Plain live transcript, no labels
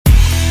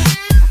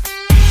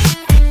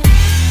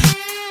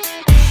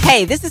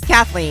Hey, this is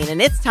Kathleen,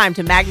 and it's time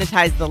to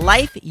magnetize the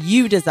life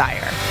you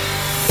desire.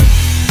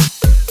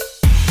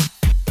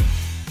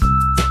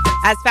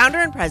 As founder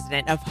and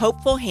president of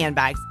Hopeful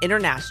Handbags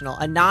International,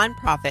 a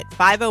nonprofit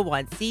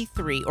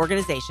 501c3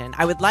 organization,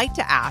 I would like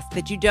to ask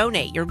that you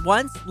donate your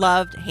once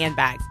loved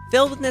handbags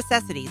filled with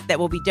necessities that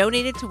will be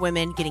donated to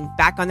women getting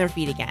back on their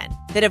feet again,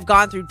 that have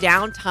gone through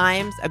down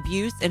times,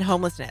 abuse, and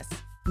homelessness.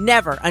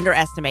 Never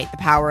underestimate the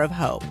power of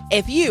hope.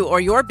 If you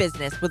or your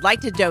business would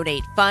like to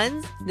donate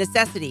funds,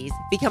 necessities,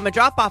 become a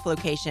drop-off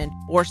location,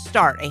 or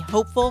start a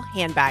Hopeful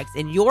Handbags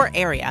in your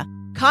area,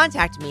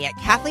 contact me at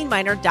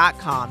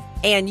KathleenMiner.com,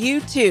 and you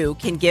too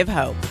can give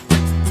hope.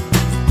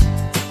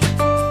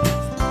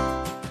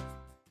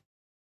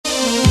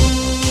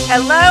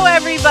 Hello,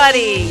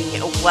 everybody.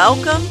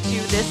 Welcome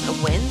to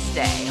this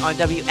Wednesday on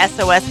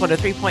WSOS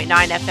 103.9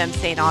 FM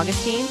St.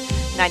 Augustine,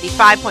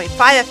 95.5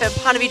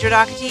 FM Ponte Vedra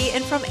Docatee,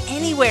 and from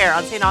anywhere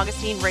on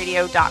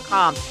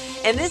StAugustineRadio.com.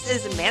 And this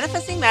is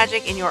Manifesting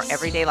Magic in Your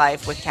Everyday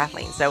Life with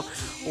Kathleen. So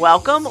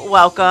welcome.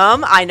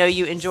 I know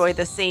you enjoyed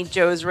the St.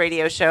 Joe's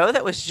radio show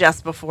that was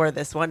just before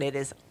this one. It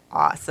is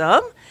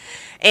awesome.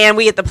 And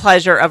we get the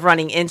pleasure of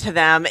running into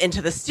them in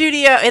the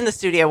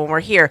studio when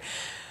we're here.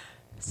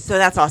 So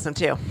that's awesome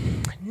too.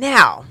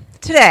 Now,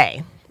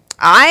 today,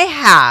 I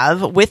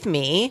have with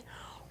me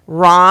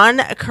Ron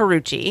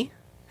Carucci.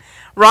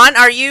 Ron,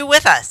 are you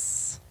with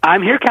us?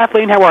 I'm here,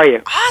 Kathleen. How are you?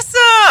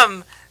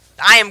 Awesome.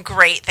 I am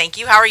great. Thank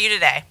you. How are you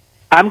today?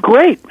 I'm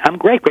great.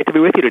 Great to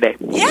be with you today.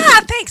 Yeah,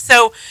 thanks.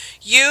 So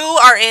you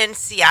are in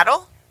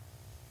Seattle?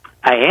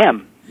 I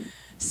am.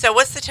 So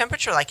what's the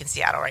temperature like in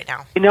Seattle right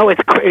now? You know,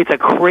 it's a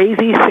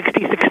crazy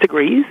 66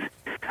 degrees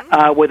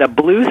with a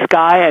blue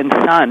sky and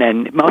sun,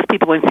 and most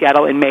people in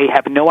Seattle in May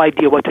have no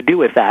idea what to do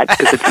with that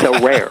because it's so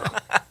rare.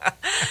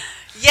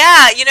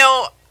 Yeah, you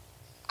know,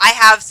 I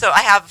have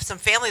some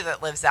family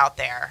that lives out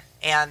there,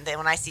 and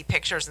when I see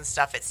pictures and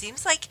stuff, it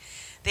seems like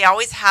they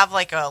always have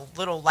like a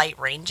little light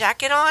rain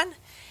jacket on,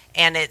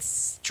 and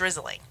it's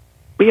drizzling.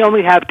 We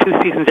only have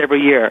 2 seasons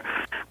every year,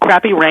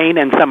 crappy rain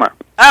and summer.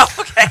 Oh,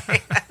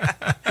 okay.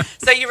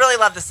 So you really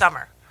love the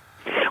summer.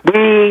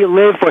 We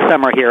live for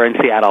summer here in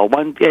Seattle,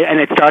 and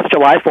it starts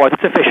July 4th.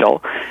 It's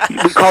official.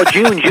 We call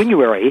June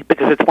January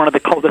because it's one of the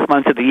coldest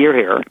months of the year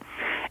here.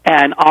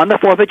 And on the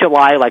 4th of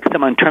July, like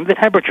someone turned the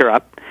temperature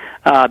up,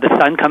 the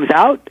sun comes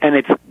out, and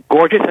it's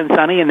gorgeous and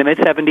sunny in the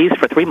mid-70s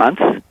for 3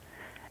 months, and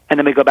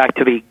then we go back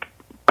to the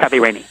crappy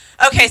rainy.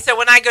 Okay, so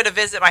when I go to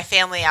visit my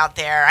family out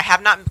there, I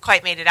have not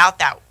quite made it out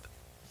that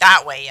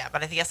way yet,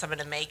 but I guess I'm going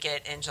to make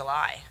it in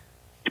July.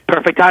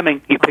 Perfect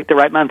timing. You picked the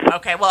right month.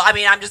 Okay, well, I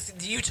mean,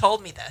 you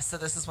told me this, so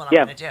this is what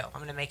I'm going to do. I'm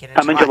going to make it in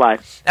July. I'm in July.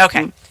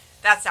 Okay,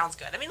 that sounds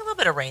good. I mean, a little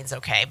bit of rain's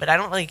okay, but I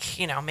don't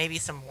maybe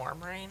some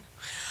warm rain.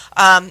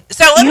 It's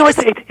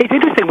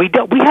interesting.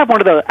 We have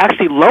one of the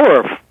actually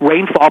lower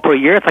rainfall per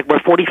year. It's like we're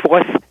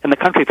 44th in the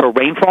country for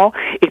rainfall.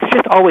 It's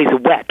just always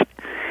wet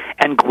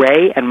and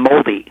gray and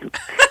moldy.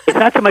 It's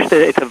not so much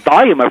that it's a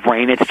volume of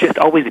rain. It's just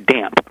always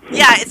damp.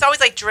 Yeah, it's always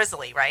like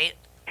drizzly, right?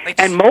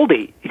 And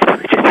moldy.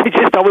 It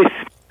just always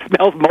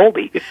smells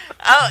moldy.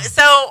 Oh,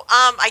 so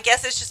I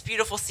guess it's just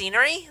beautiful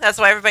scenery. That's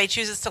why everybody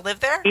chooses to live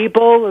there.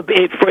 People,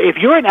 if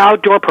you're an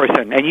outdoor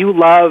person and you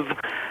love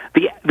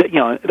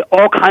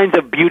all kinds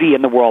of beauty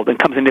in the world and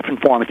comes in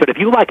different forms, but if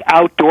you like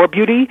outdoor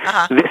beauty,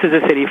 this is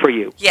a city for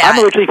you. Yeah.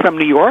 I'm originally from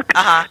New York.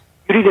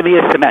 Beauty to me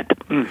is cement.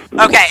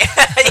 Okay,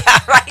 yeah,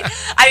 right.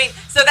 I mean,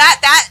 so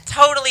that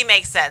totally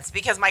makes sense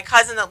because my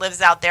cousin that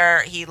lives out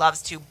there, he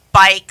loves to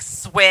bike,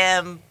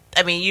 swim.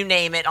 I mean, you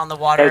name it on the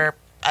water.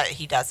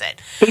 He does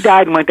it. He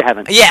died and went to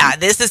heaven. Yeah,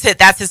 this is it.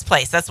 That's his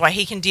place. That's why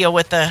he can deal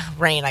with the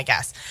rain, I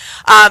guess.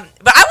 But I want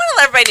to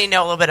let everybody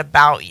know a little bit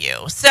about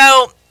you.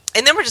 So,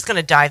 and then we're just going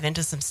to dive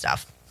into some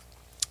stuff.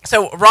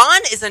 So,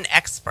 Ron is an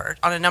expert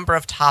on a number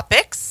of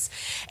topics,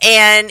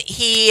 and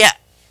he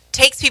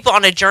takes people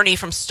on a journey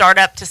from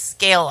startup to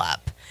scale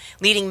up,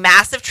 leading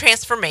massive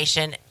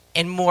transformation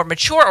in more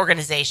mature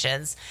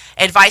organizations,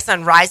 advice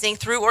on rising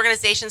through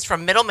organizations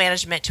from middle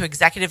management to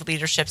executive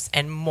leaderships,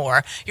 and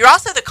more. You're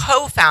also the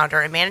co-founder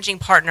and managing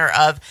partner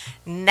of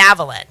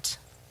Navalent.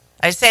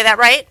 Did I say that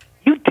right?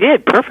 You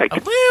did. Perfect.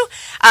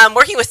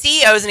 Working with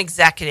CEOs and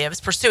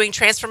executives, pursuing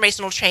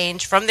transformational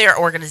change from their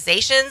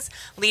organizations,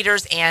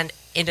 leaders, and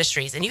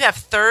industries. And you have a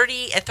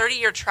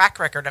 30-year track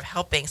record of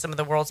helping some of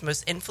the world's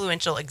most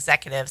influential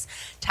executives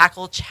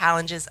tackle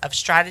challenges of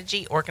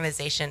strategy,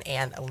 organization,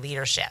 and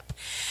leadership.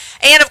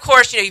 And, of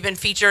course, you've been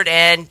featured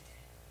in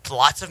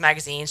lots of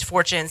magazines,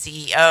 Fortune,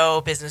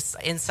 CEO, Business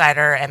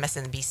Insider,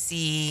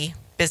 MSNBC,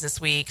 Business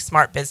Week,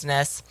 Smart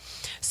Business.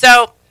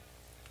 So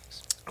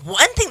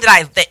one thing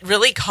that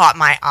really caught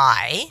my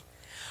eye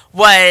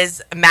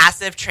was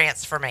massive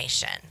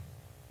transformation,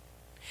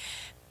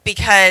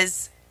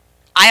 because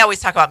I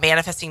always talk about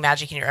manifesting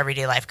magic in your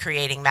everyday life,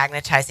 creating,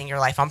 magnetizing your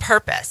life on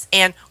purpose.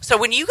 And so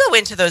when you go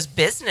into those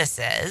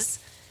businesses,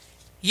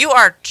 you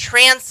are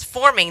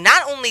transforming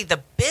not only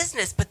the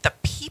business, but the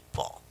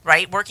people,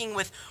 right? Working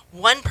with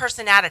one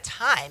person at a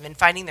time and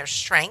finding their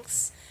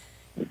strengths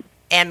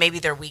and maybe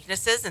their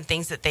weaknesses and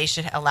things that they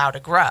should allow to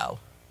grow.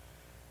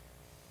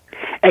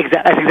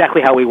 That's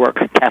exactly how we work,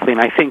 Kathleen.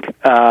 I think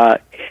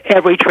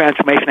every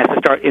transformation has to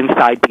start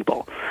inside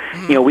people.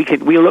 Mm-hmm. You know,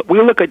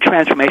 we look at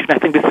transformation. I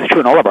think this is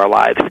true in all of our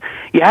lives.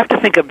 You have to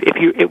think of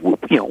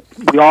we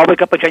all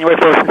wake up on January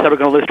 1st and say we're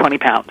going to lose 20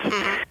 pounds.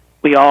 Mm-hmm.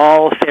 We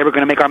all say we're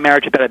going to make our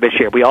marriage better this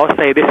year. We all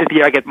say this is the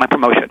year I get my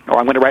promotion, or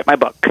I'm going to write my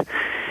book.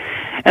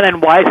 And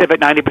then why is it that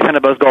 90%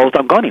 of those goals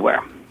don't go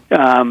anywhere?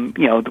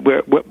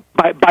 We're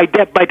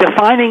by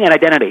defining an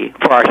identity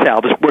for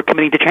ourselves, we're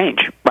committing to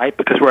change, right?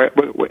 Because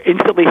we're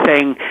instantly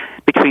saying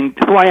between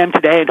who I am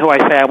today and who I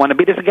say I want to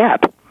be, there's a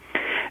gap.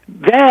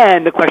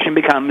 Then the question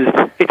becomes,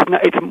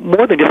 it's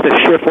more than just a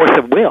sheer force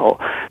of will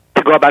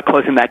to go about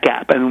closing that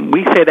gap. And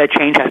we say that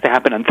change has to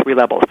happen on 3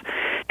 levels.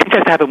 Change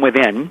has to happen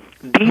within,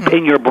 deep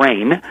in your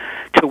brain,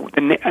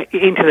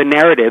 into the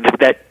narratives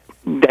that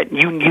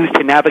you use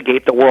to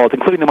navigate the world,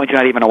 including the ones you're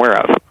not even aware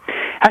of.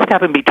 It has to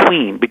happen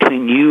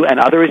between you and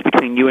others,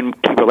 between you and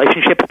key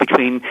relationships,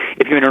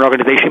 if you're in an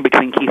organization,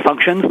 between key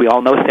functions. We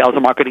all know sales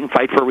and marketing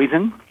fight for a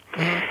reason.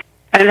 Mm-hmm.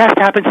 And it has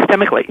to happen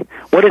systemically.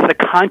 What is the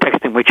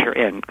context in which you're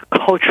in,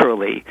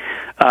 culturally,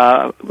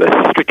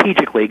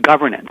 strategically,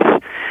 governance?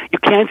 You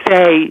can't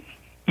say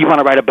you want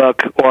to write a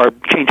book or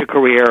change a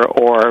career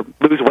or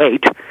lose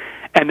weight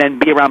and then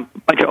be around a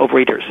bunch of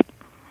overeaters.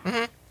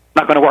 Mm-hmm.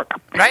 Not going to work.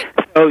 Right.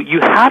 So you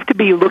have to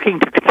be looking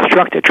to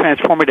construct a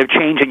transformative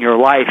change in your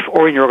life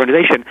or in your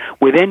organization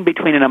within,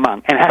 between, and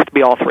among, and it has to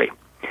be all 3.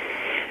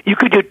 You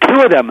could do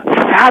 2 of them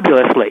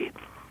fabulously,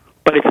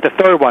 but it's the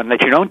 3rd one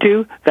that you don't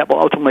do that will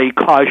ultimately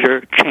cause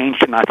your change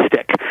to not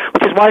stick.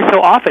 Which is why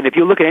so often, if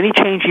you look at any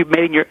change you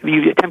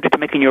attempted to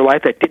make in your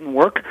life that didn't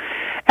work,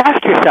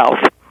 ask yourself,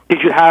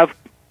 did you have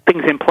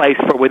things in place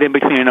for within,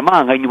 between, and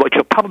among? And what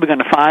you're probably going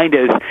to find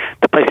is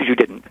the places you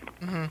didn't.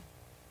 Mm-hmm.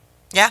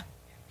 Yeah.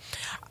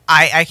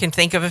 I can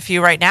think of a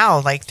few right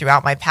now, like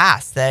throughout my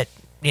past, that,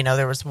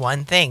 there was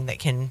one thing that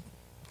can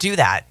do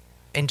that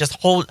and just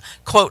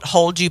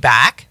hold you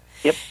back.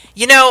 Yep.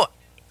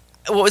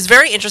 What was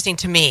very interesting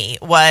to me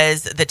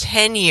was the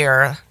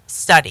 10-year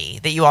study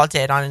that you all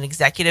did on an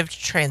executive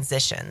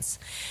transitions.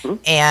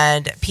 Mm-hmm.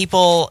 And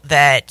people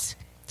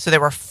so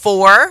there were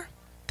 4,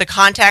 the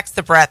context,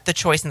 the breadth, the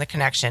choice, and the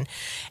connection.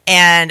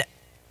 And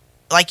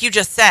like you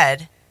just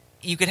said,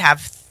 you could have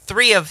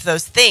 3 of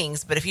those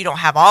things, but if you don't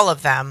have all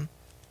of them,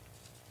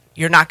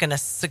 you're not going to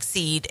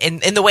succeed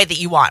in the way that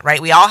you want, right?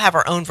 We all have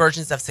our own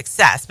versions of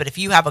success, but if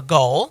you have a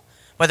goal,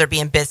 whether it be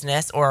in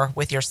business or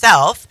with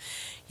yourself,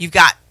 you've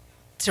got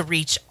to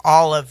reach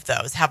all of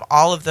those, have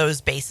all of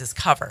those bases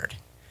covered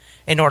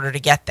in order to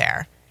get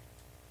there.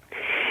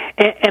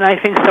 And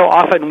I think so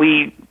often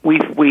we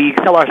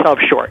sell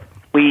ourselves short.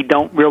 We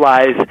don't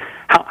realize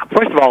how,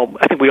 first of all,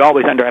 I think we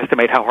always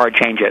underestimate how hard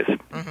change is.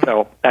 Mm-hmm.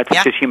 So that's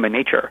just human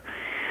nature.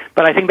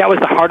 But I think that was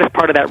the hardest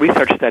part of that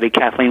research study,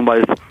 Kathleen,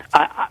 was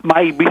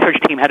my research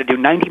team had to do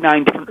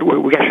 99 different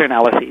regression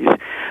analyses.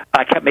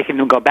 I kept making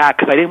them go back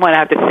because I didn't want to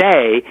have to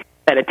say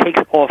that it takes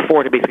all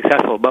 4 to be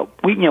successful.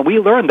 But we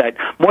learned that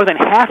more than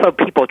half of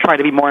people trying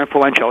to be more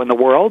influential in the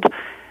world,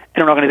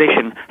 in an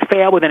organization,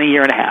 fail within a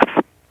year and a half.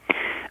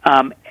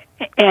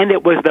 And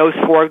it was those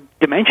 4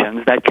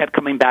 dimensions that kept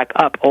coming back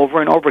up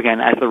over and over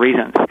again as the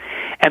reasons.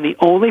 And the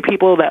only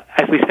people that,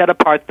 as we set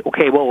apart,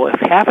 okay, well, if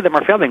half of them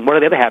are failing, what are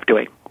the other half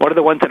doing? What are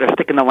the ones that are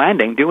sticking the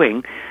landing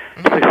doing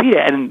to succeed?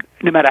 And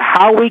no matter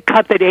how we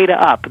cut the data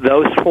up,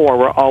 those 4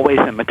 were always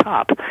in the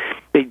top.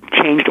 They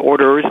changed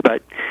orders,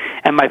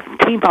 and my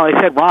team finally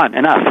said, Ron,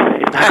 enough.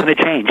 It's not going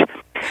to change.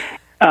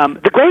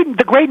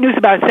 The great news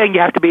about saying you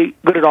have to be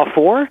good at all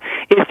 4 is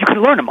you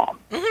can learn them all,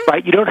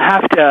 right? You don't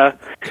have to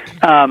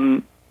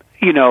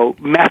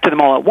master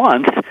them all at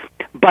once,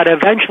 but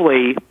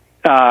eventually,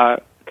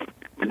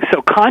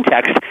 so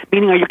context,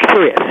 meaning are you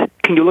curious?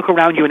 Can you look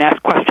around you and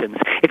ask questions?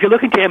 If you're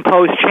looking to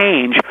impose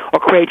change or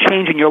create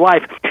change in your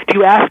life, do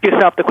you ask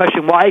yourself the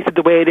question, why is it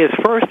the way it is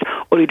first,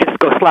 or do you just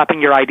go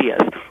slapping your ideas?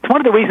 It's one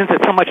of the reasons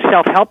that so much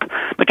self-help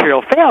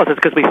material fails is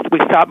because we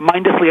stop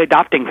mindlessly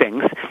adopting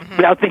things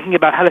without thinking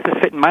about how does this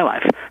fit in my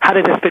life? How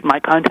does this fit in my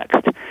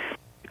context?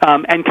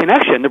 And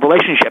connection, the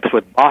relationships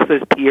with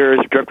bosses, peers,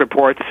 direct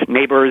reports,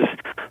 neighbors,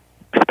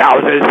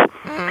 spouses.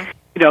 Mm-hmm.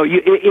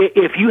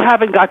 If you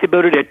haven't got the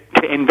ability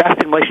to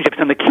invest in relationships,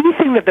 and the key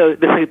thing that the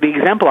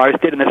exemplars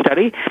did in the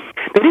study,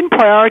 they didn't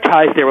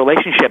prioritize their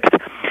relationships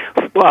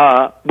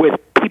with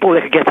people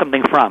they could get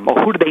something from, or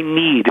who do they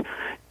need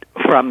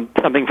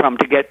something from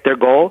to get their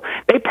goal.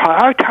 They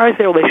prioritized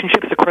their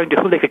relationships according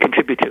to who they could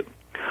contribute to.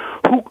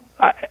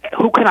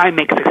 Who can I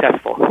make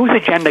successful? Whose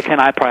agenda can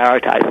I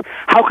prioritize?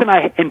 How can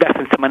I invest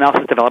in someone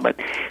else's development?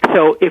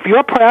 So if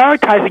you're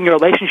prioritizing your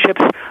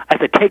relationships as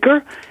a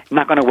taker, it's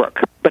not going to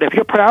work. But if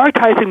you're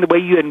prioritizing the way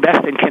you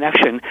invest in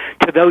connection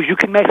to those you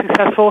can make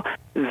successful,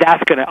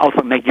 that's going to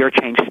also make your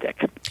change stick.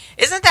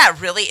 Isn't that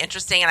really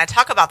interesting? And I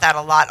talk about that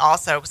a lot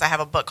also because I have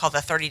a book called The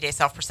 30-Day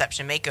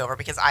Self-Perception Makeover,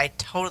 because I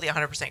totally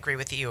 100% agree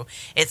with you.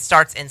 It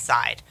starts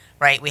inside,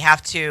 right? We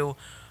have to...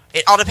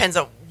 It all depends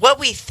on what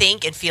we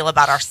think and feel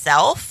about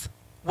ourselves,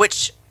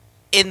 which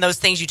in those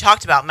things you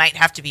talked about might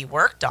have to be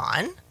worked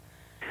on.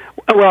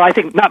 Well, I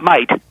think not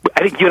might.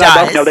 I think you and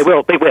I both know they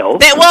will. They will.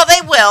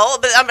 They will,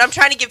 but I'm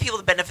trying to give people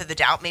the benefit of the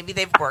doubt. Maybe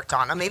they've worked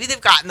on them. Maybe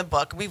they've gotten the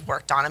book. We've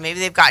worked on them. Maybe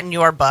they've gotten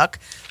your book,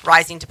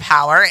 Rising to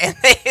Power, and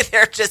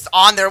they're just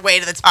on their way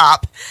to the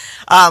top,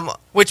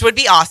 which would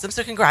be awesome.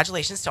 So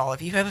congratulations to all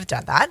of you who have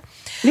done that.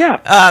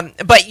 Yeah.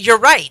 But you're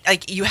right.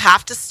 Like, you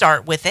have to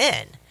start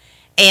within.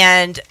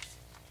 And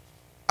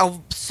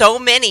so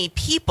many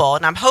people,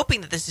 and I'm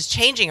hoping that this is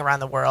changing around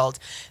the world,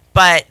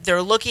 but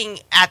they're looking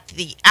at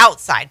the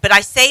outside. But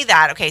I say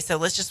that, okay, so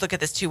let's just look at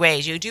this two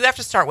ways. You do have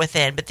to start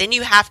within, but then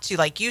you have to,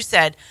 like you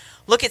said,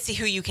 look and see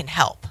who you can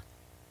help,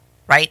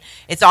 right?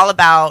 It's all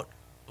about,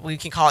 we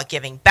can call it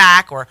giving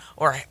back, or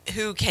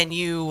who can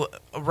you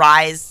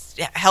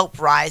help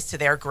rise to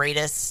their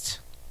greatest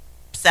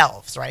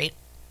selves, right?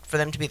 For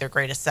them to be their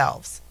greatest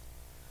selves.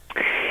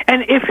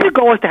 And if your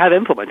goal is to have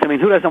influence, I mean,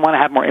 who doesn't want to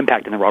have more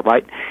impact in the world,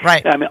 right?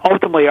 Right. I mean,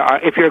 ultimately,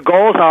 if your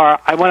goals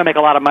are, I want to make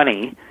a lot of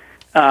money,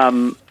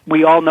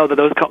 we all know that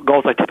those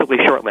goals are typically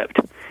short-lived.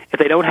 If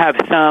they don't have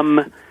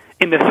some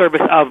in the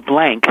service of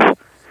blank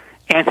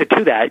answer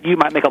to that, you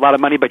might make a lot of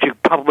money, but you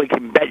probably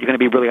can bet you're going to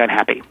be really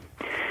unhappy.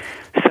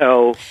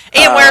 So,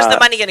 and where's the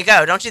money going to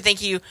go? Don't you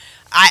think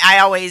I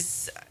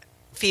always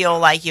feel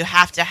like you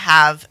have to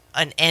have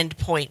an end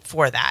point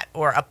for that,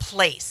 or a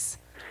place,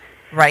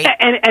 right?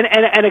 And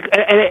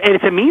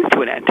it's a means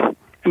to an end.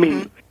 I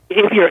mean,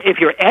 if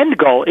your end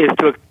goal is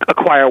to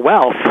acquire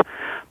wealth,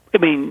 I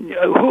mean,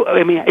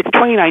 it's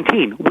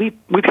 2019.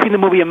 We've seen the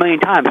movie a million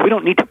times. We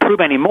don't need to prove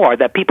anymore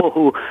that people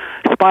who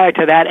aspire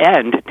to that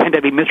end tend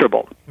to be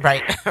miserable,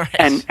 right?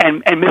 and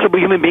miserable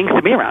human beings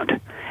to be around,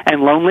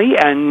 and lonely,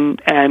 and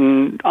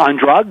on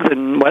drugs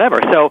and whatever.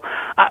 So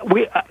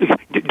we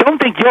don't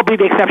think you'll be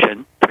the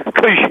exception,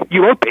 because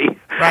you won't be,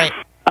 right?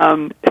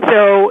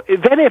 So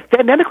then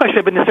the question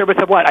is in the service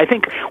of what? I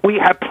think we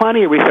have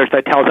plenty of research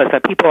that tells us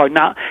that people are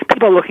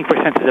looking for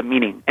senses of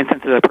meaning and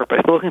senses of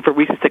purpose. They're looking for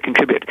reasons to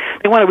contribute.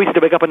 They want a reason to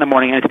wake up in the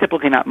morning, and it's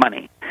typically not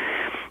money.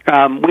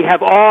 We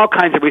have all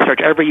kinds of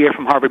research every year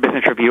from Harvard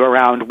Business Review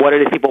around what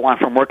it is people want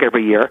from work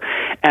every year.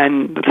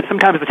 And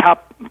sometimes the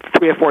top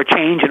 3 or 4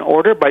 change in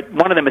order, but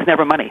one of them is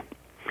never money.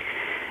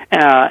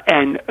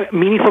 And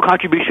meaningful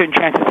contribution,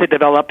 chances to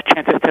develop,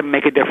 chances to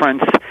make a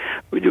difference,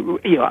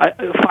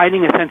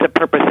 finding a sense of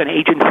purpose and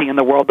agency in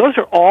the world. Those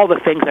are all the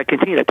things that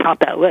continue to top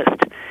that list.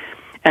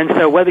 And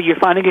so whether you're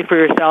finding it for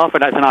yourself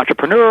and as an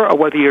entrepreneur, or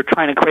whether you're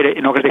trying to create it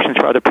in organizations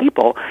for other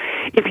people,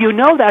 if you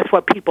know that's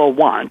what people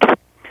want,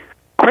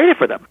 create it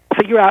for them.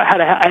 Figure out how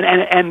to,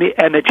 and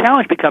the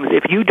challenge becomes,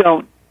 if you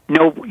don't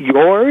know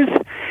yours,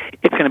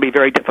 it's going to be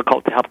very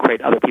difficult to help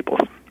create other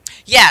people's.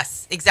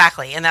 Yes,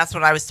 exactly. And that's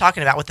what I was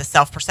talking about with the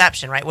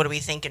self-perception, right? What do we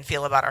think and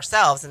feel about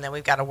ourselves? And then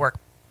we've got to work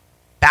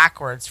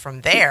backwards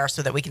from there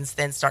so that we can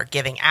then start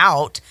giving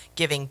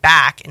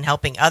back, and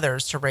helping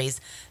others to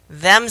raise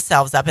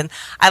themselves up. And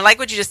I like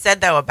what you just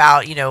said, though,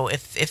 about,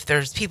 if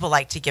there's people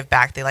like to give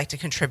back, they like to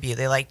contribute,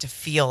 they like to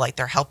feel like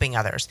they're helping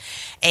others.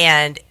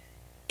 And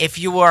if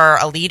you are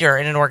a leader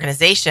in an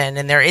organization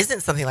and there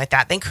isn't something like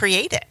that, then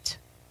create it.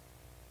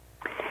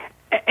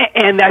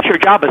 And that's your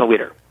job as a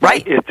leader,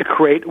 right? Is to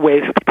create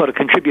ways for people to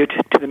contribute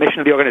to the mission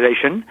of the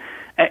organization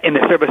in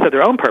the service of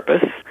their own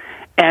purpose,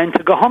 and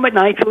to go home at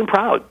night feeling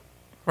proud.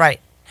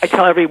 Right. I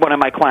tell every one of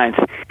my clients,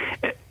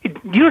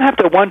 you don't have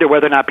to wonder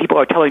whether or not people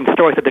are telling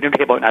stories at the dinner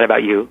table at night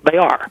about you. They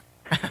are.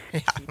 Yeah.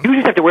 You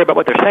just have to worry about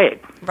what they're saying.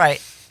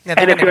 Right. Yeah,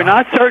 and if you're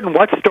not certain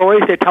what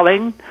stories they're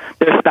telling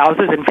their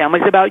spouses and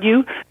families about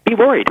you, be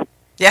worried.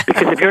 Yeah.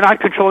 Because if you're not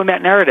controlling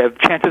that narrative,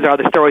 chances are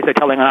the stories they're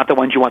telling are not the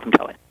ones you want them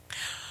telling.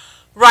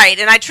 Right,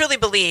 and I truly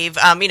believe,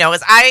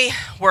 as I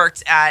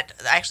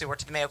actually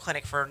worked at the Mayo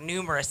Clinic for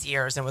numerous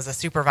years and was a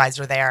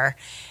supervisor there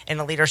in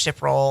a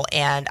leadership role,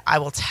 and I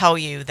will tell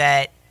you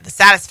that the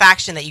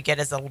satisfaction that you get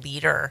as a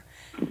leader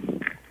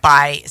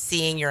by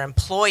seeing your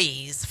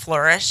employees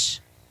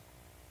flourish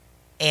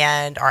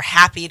and are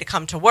happy to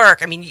come to work,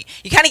 I mean,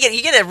 you kind of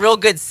get a real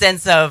good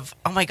sense of,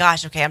 oh my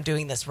gosh, okay, I'm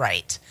doing this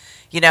right.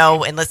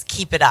 And let's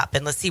keep it up,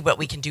 and let's see what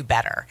we can do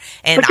better.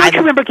 And but don't you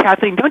remember,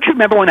 Kathleen,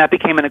 when that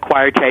became an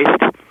acquired taste?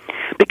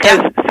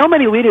 Because so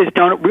many leaders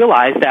don't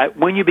realize that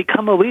when you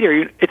become a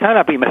leader, it's not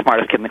about being the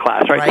smartest kid in the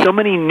class, right? So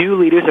many new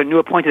leaders or new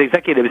appointed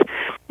executives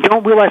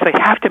don't realize they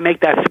have to make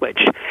that switch.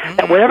 Mm-hmm.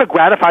 And whatever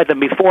gratified them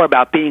before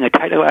about being a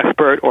technical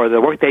expert or the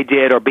work they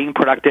did or being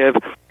productive,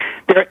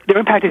 their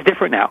impact is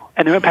different now.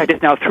 And their impact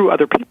is now through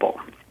other people.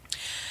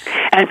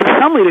 And for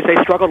some leaders, they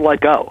struggle to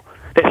let go.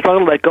 They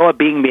struggle to let go of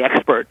being the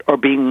expert or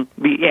being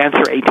the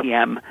answer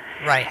ATM.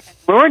 Right.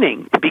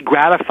 Learning to be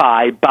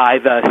gratified by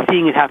the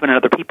seeing it happen in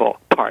other people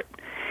part.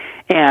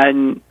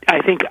 And I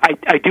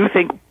do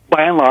think,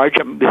 by and large,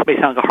 this may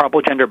sound like a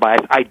horrible gender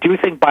bias, I do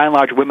think, by and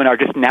large, women are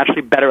just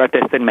naturally better at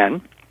this than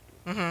men.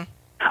 Mm-hmm.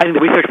 I think the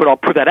research would all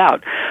prove that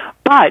out.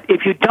 But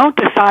if you don't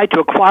decide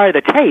to acquire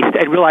the taste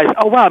and realize,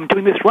 oh, wow, I'm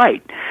doing this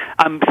right,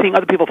 I'm seeing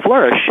other people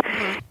flourish,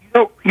 you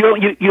don't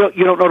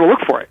know to look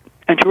for it.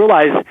 And to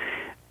realize,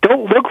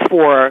 don't look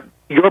for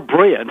your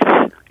brilliance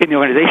in the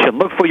organization.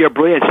 Look for your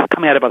brilliance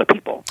coming out of other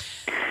people.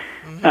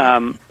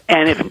 Mm-hmm.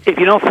 And if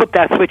you don't flip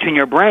that switch in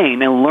your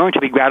brain and learn to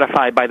be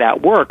gratified by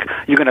that work,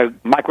 you're going to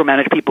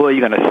micromanage people,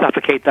 you're going to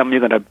suffocate them,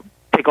 you're going to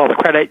take all the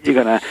credit,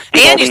 you're going to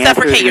and you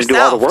suffocate yourself, do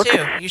all the work, too.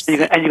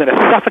 And you're going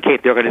to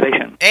suffocate the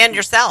organization. And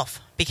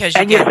yourself, because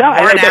you and get yourself,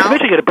 worn and out.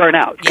 eventually you're going to burn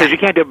out, because you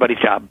can't do everybody's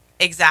job.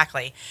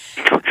 Exactly.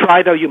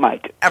 Try though you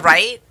might.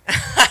 Right?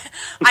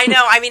 I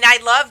know. I mean, I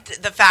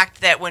loved the fact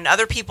that when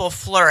other people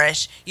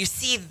flourish, you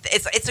see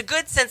it's a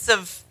good sense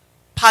of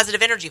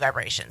positive energy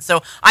vibration.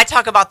 So I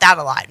talk about that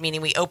a lot,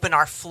 meaning we open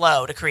our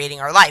flow to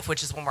creating our life,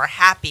 which is when we're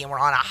happy and we're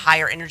on a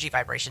higher energy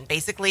vibration.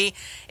 Basically,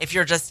 if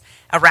you're just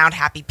around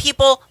happy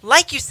people,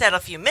 like you said a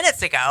few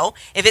minutes ago,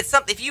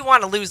 if you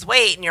want to lose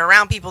weight and you're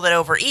around people that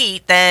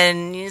overeat,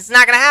 then it's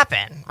not going to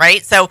happen,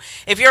 right? So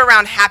if you're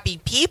around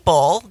happy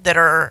people that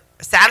are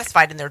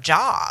satisfied in their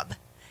job,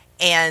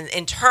 and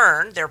in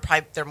turn,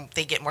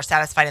 they get more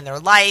satisfied in their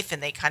life,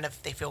 and they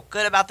feel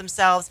good about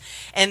themselves,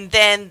 and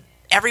then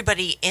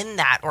everybody in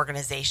that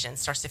organization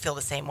starts to feel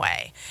the same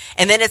way,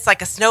 and then it's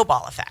like a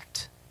snowball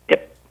effect.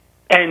 Yep,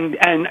 and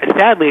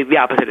sadly, the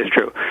opposite is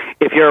true.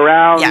 If you're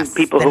around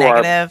people who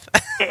are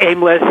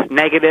aimless,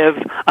 negative,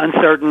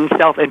 uncertain,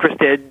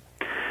 self-interested,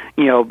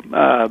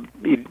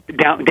 Debbie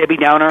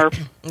Downer,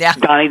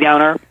 Donnie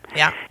Downer,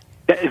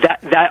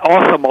 that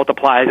also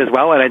multiplies as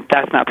well, and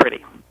that's not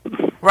pretty.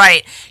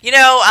 Right.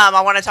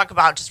 I want to talk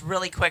about, just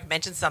really quick,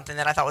 mention something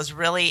that I thought was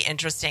really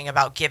interesting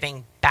about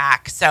giving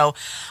back. So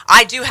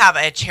I do have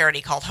a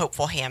charity called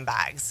Hopeful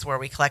Handbags, where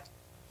we collect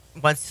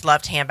once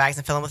loved handbags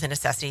and fill them with the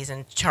necessities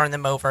and turn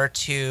them over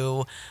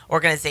to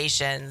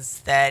organizations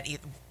that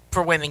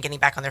for women getting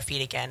back on their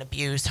feet again,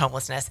 abuse,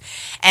 homelessness.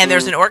 And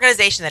there's an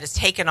organization that has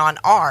taken on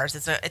ours.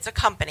 It's a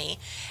company,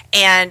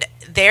 and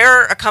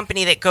they're a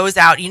company that goes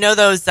out,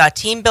 those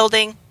team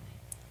building,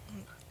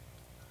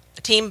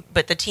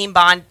 the team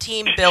bond,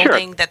 team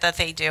building that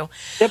they do.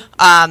 Yep.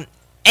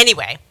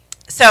 Anyway,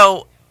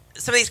 so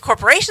some of these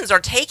corporations are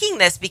taking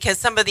this because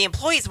some of the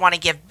employees want to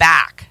give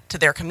back to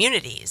their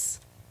communities.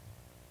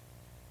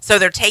 So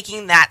they're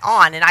taking that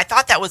on, and I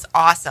thought that was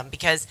awesome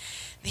because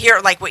here,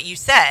 like what you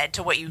said,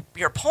 to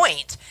your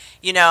point,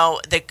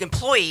 the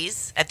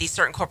employees at these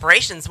certain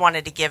corporations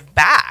wanted to give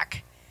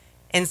back,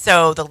 and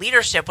so the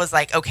leadership was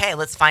like, okay,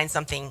 let's find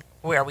something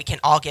where we can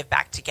all give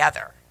back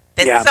together.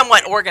 That's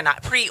somewhat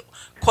organized,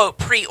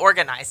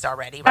 pre-organized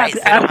already, right?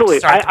 So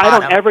absolutely. I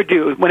don't ever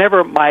do,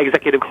 whenever my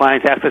executive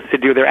clients ask us to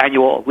do their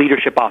annual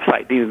leadership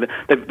offsite,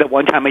 the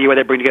one time a year where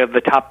they bring together the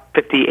top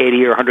 50,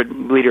 80, or 100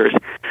 leaders,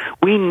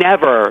 we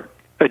never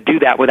do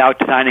that without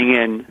signing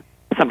in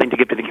something to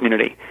give to the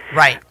community.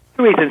 Right.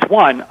 Two reasons.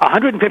 One,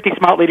 150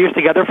 smart leaders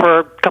together for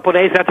a couple of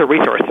days, that's a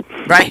resource.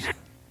 Right.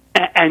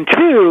 And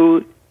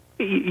two,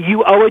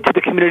 you owe it to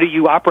the community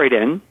you operate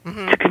in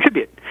to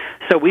contribute.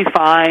 So we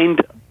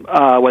find,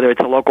 whether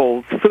it's a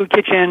local food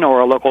kitchen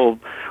or a local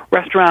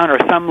restaurant or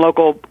some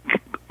local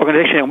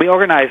organization, and we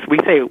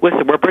say,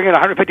 listen, we're bringing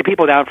 150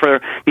 people down for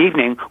the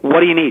evening. What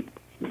do you need?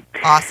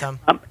 Awesome.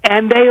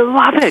 And they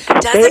love it.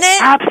 Doesn't they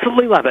it?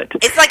 Absolutely love it.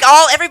 It's like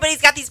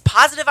everybody's got these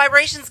positive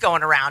vibrations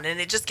going around,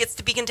 and it just gets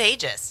to be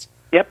contagious.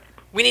 Yep.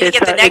 We need to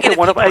get the negative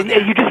people and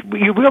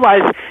you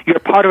realize you're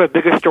part of a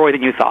bigger story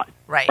than you thought.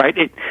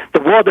 Right.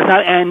 The world does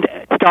not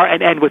start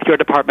and end with your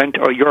department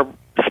or your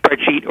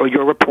spreadsheet or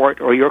your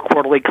report or your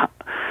quarterly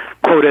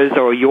quotas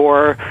or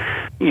your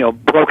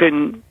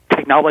broken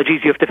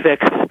technologies you have to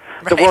fix.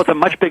 The world's a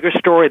much bigger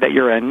story that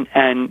you're in,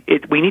 and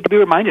we need to be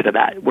reminded of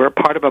that. We're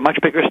part of a much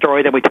bigger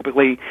story than we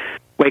typically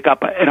wake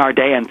up in our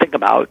day and think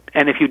about.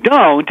 And if you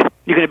don't,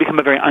 you're going to become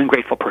a very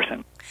ungrateful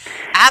person.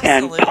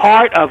 Absolutely. And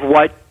part of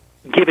what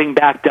giving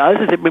back does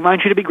is it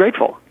reminds you to be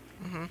grateful.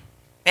 Mm-hmm.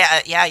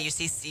 Yeah. You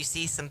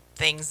see some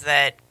things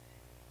that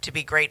to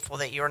be grateful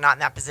that you're not in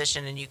that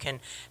position and you can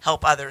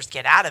help others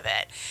get out of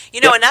it.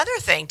 Another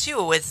thing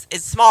too is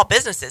small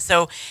businesses.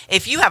 So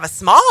if you have a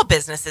small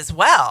business as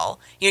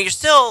well, you're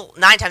still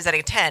 9 times out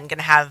of 10 going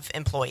to have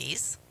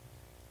employees,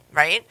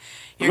 right?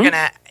 You're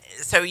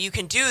so you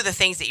can do the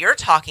things that you're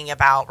talking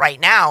about right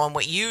now and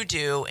what you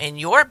do in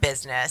your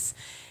business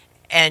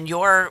and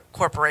your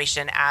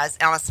corporation as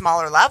on a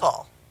smaller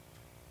level.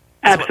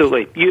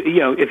 Absolutely.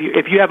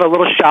 If you have a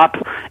little shop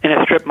in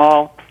a strip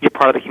mall, you're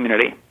part of the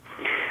community.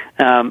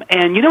 And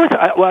what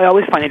I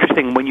always find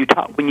interesting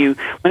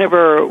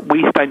whenever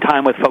we spend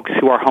time with folks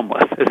who are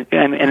homeless,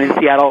 and in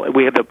Seattle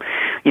we have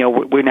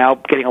we're now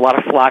getting a lot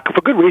of flack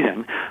for good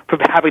reason for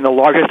having the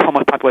largest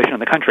homeless population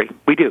in the country.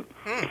 We do.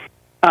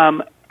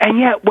 And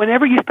yet,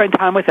 whenever you spend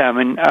time with them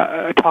and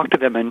talk to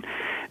them, and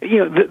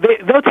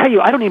they'll tell you,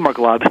 I don't need more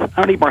gloves, I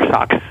don't need more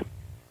socks,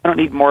 I don't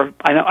need more.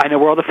 I know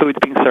where all the food's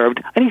being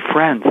served. I need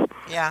friends.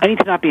 Yeah. I need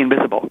to not be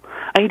invisible.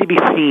 I need to be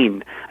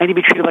seen. I need to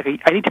be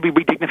treated I need to be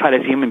dignified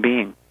as a human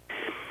being.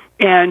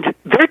 And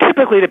they're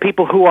typically the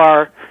people who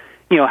are,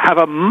 have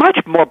a much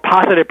more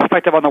positive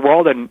perspective on the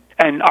world and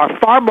are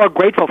far more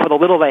grateful for the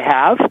little they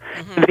have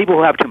than the people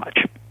who have too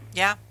much.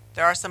 Yeah,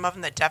 there are some of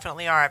them that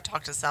definitely are. I've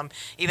talked to some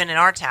even in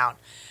our town.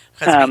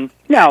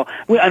 Now,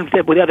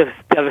 the other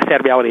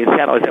sad reality in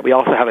Seattle is that we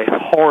also have a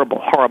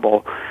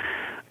horrible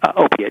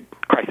opiate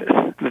crisis.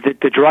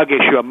 The drug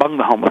issue among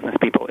the homelessness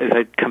people is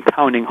a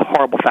compounding,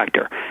 horrible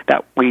factor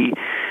that we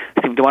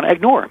seem to want to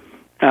ignore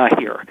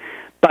here.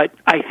 But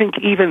I think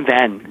even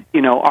then,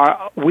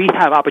 we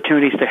have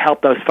opportunities to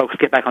help those folks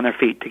get back on their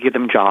feet, to give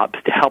them jobs,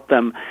 to help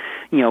them,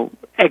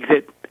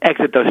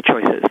 exit those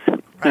choices.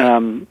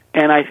 Right.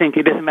 And I think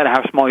it doesn't matter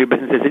how small your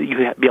business is. You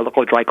could be a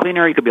local dry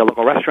cleaner. You could be a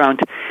local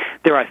restaurant.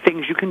 There are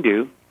things you can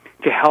do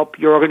to help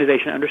your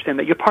organization understand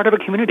that you're part of a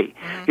community.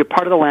 Mm-hmm. You're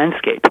part of the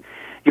landscape.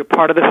 You're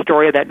part of the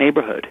story of that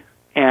neighborhood.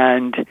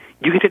 And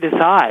you get to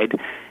decide,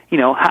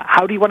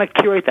 how do you want to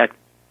curate that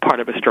part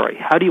of a story?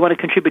 How do you want to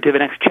contribute to the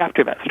next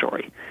chapter of that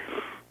story?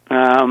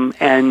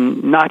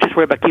 And not just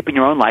worry about keeping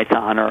your own lights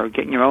on or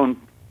getting your own,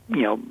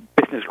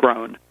 business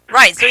grown.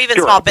 Right, so even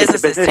small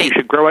businesses you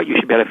should grow it. You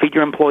should be able to feed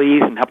your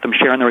employees and help them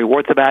share in the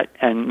rewards of that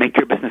and make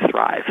your business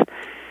thrive.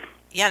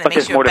 Yeah, and it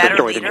makes you a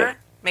better leader.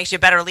 Makes you a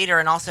better leader,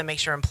 and also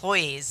makes your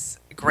employees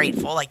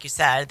grateful, like you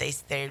said. They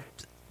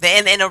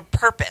in a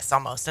purpose,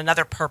 almost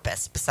another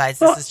purpose besides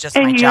this is just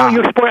my job.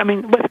 Your sport. I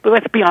mean,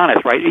 let's be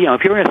honest, right?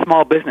 If you're in a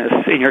small business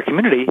in your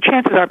community,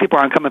 chances are people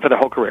aren't coming for their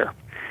whole career,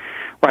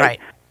 right?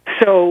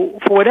 So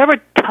for whatever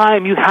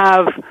time you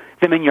have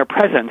them in your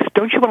presence,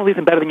 don't you want to leave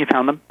them better than you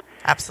found them?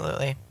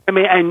 Absolutely. I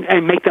mean,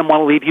 and make them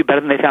want to leave you better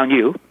than they found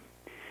you,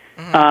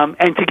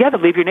 and together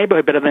leave your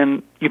neighborhood better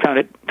than you found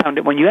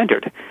it when you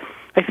entered.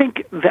 I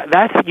think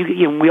that's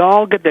we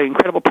all get the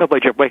incredible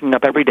privilege of waking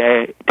up every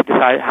day to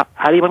decide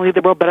how do you want to leave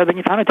the world better than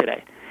you found it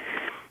today.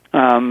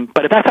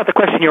 But if that's not the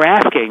question you're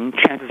asking,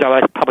 chances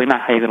are that's probably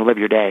not how you're going to live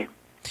your day.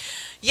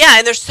 Yeah,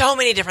 and there's so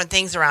many different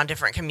things around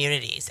different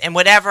communities, and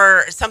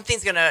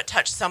something's going to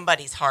touch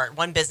somebody's heart,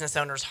 one business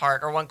owner's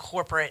heart, or one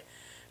corporate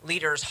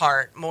leader's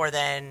heart more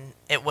than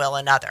it will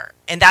another,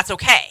 and that's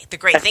okay. The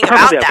great thing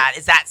about that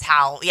is that's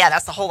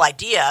the whole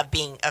idea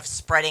of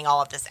spreading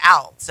all of this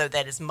out so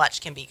that as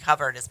much can be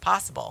covered as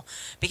possible.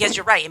 Because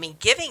you're right. I mean,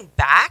 giving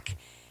back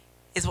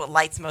is what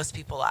lights most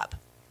people up.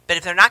 But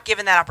if they're not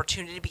given that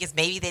opportunity because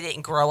maybe they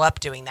didn't grow up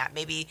doing that,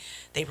 maybe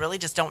they really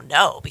just don't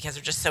know because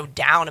they're just so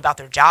down about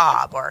their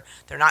job or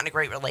they're not in a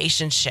great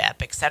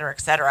relationship, et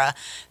cetera,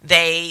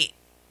 they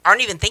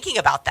aren't even thinking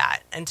about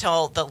that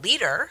until the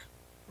leader,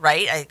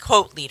 right, a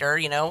quote leader,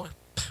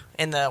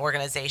 in the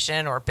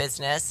organization or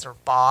business or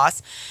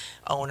boss,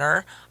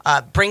 owner,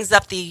 brings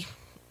up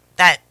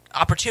that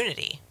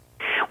opportunity.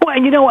 Well,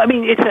 and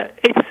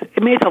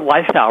it's a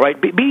lifestyle, right?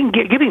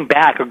 Giving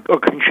back or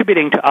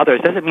contributing to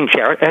others doesn't mean it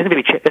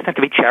doesn't have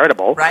to be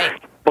charitable. Right.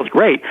 Well, it's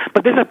great,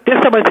 but there's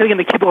someone sitting in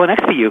the cubicle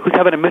next to you who's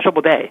having a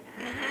miserable day.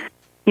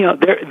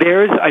 Mm-hmm.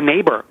 There's a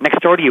neighbor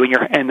next door to you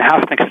in the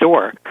house next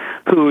door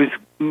whose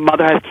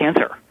mother has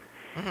cancer.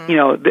 Mm-hmm.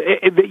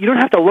 You don't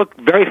have to look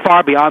very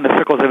far beyond the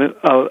circles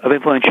of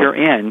influence you're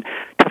in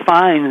to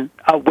find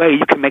a way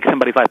you can make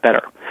somebody's life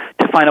better,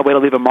 to find a way to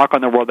leave a mark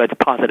on the world that's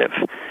positive.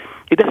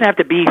 It doesn't have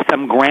to be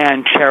some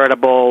grand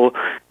charitable,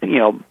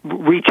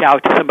 reach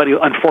out to somebody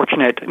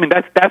unfortunate. I mean,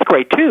 that's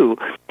great too,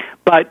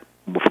 but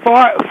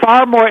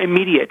far more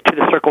immediate to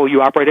the circle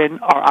you operate in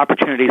are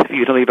opportunities for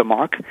you to leave a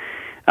mark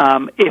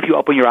if you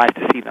open your eyes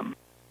to see them.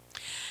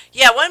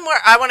 Yeah, one more.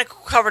 I want to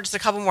cover just a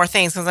couple more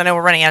things because I know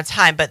we're running out of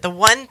time. But the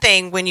one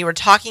thing when you were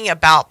talking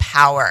about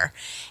power,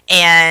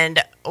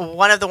 and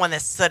one of the one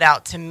that stood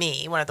out to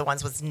me, one of the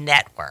ones was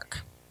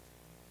network,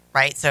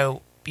 right?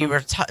 So you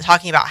were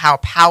talking about how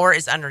power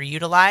is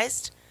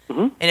underutilized,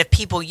 and if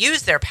people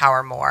use their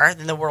power more,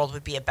 then the world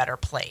would be a better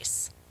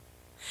place.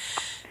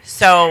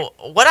 So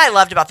what I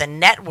loved about the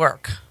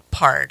network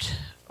part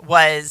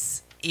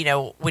was,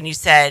 when you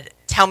said,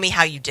 "Tell me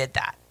how you did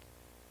that."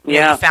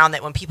 You found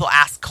that when people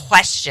ask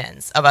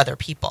questions of other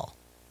people.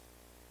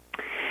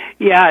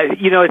 Yeah,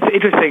 it's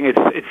interesting.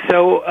 It's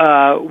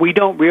so we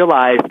don't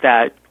realize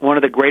that one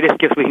of the greatest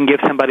gifts we can give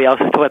somebody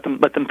else is to let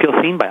them feel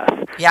seen by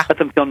us. Yeah. Let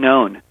them feel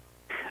known.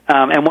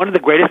 And one of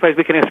the greatest ways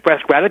we can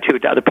express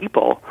gratitude to other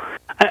people,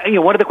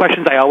 one of the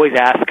questions I always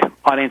ask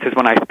audiences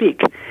when I speak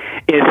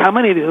is how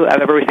many of you have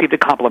ever received a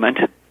compliment,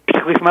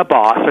 particularly from a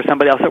boss or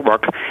somebody else at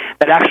work,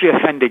 that actually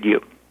offended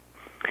you?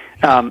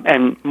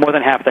 And more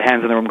than half the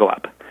hands in the room go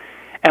up.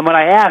 And when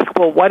I ask,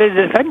 well, why did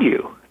it offend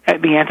you?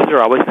 The answers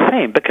are always the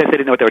same, because they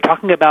didn't know what they were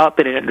talking about.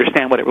 They didn't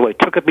understand what it really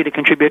took of me to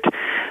contribute.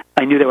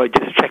 I knew they were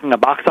just checking a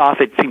box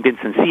off. It seemed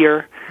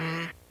insincere.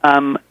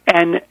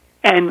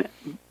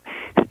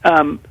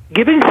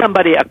 Giving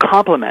somebody a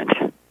compliment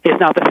is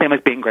not the same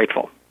as being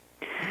grateful.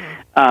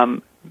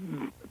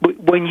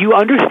 When you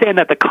understand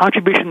that the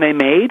contribution they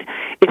made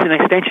is an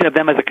extension of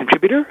them as a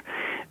contributor,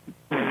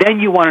 then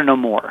you want to know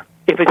more.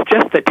 If it's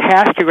just the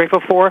task you're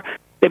grateful for,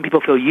 then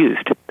people feel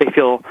used. They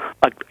feel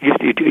like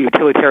just a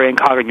utilitarian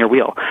cog in your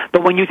wheel.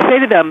 But when you say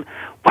to them,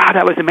 "Wow,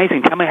 that was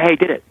amazing. Tell me how you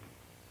did it,"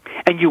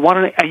 and you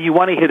want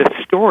to hear the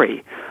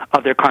story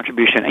of their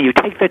contribution, and you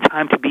take the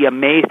time to be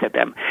amazed at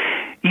them,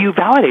 you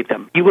validate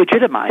them, you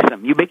legitimize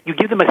them, you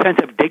give them a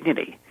sense of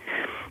dignity.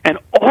 And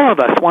all of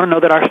us want to know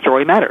that our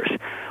story matters.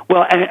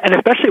 Well, and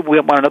especially we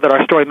want to know that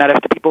our story matters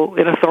to people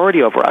in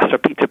authority over us, or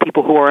to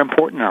people who are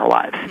important in our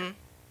lives. Mm-hmm.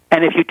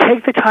 And if you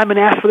take the time and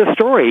ask for the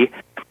story,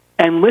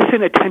 and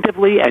listen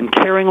attentively and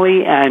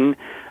caringly and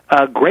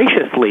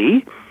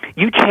graciously,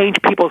 you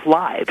change people's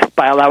lives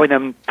by allowing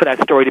them for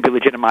that story to be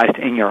legitimized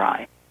in your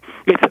eye.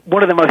 It's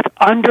one of the most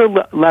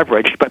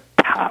under-leveraged but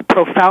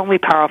profoundly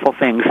powerful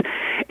things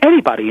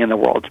anybody in the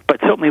world, but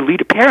certainly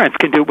parents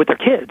can do with their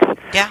kids.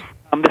 Yeah.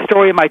 The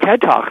story in my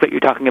TED Talk that you're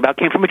talking about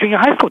came from a junior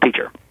high school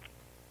teacher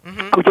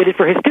who did it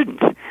for his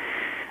students.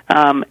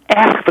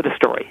 Ask for the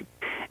story,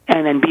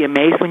 and then be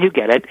amazed when you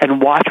get it,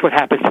 and watch what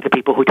happens to the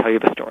people who tell you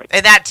the story.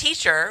 And that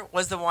teacher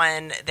was the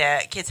one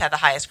that kids had the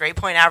highest grade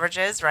point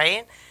averages,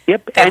 right?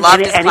 Yep. They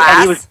loved his class.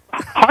 And he was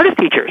hardest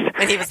teachers.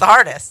 And he was the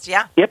hardest,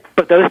 yeah. Yep,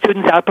 but those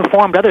students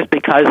outperformed others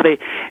because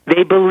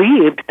they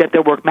believed that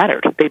their work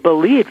mattered. They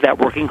believed that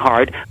working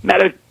hard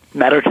mattered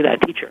to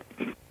that teacher.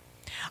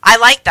 I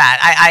like that.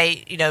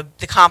 I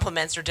the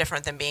compliments are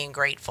different than being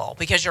grateful,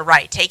 because you're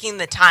right. Taking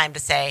the time to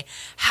say,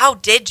 how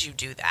did you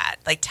do that?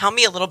 Like, tell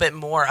me a little bit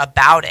more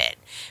about it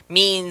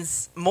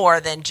means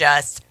more than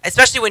just,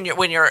 especially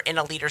when you're in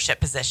a leadership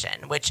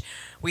position, which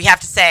we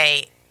have to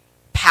say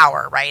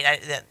power,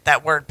 right?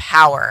 That word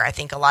power, I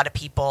think a lot of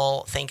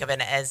people think of it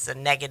as a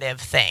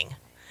negative thing.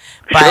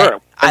 But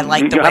sure. I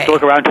like the way. You have to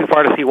look around too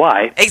far to see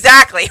why.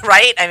 Exactly,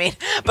 right? I mean,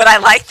 but I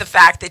like the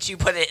fact that you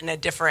put it in a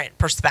different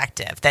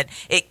perspective, that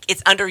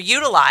it's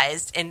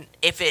underutilized, and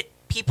if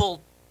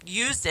people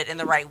used it in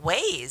the right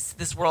ways,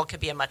 this world could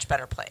be a much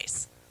better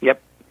place.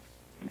 Yep.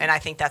 And I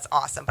think that's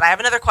awesome. But I have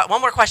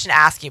one more question to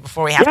ask you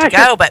before we have to go.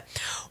 Sure. But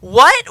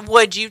what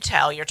would you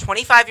tell your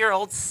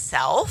 25-year-old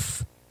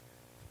self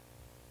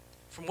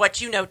from what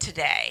you know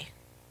today,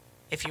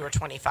 if you were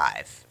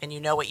 25 and you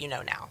know what you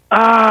know now?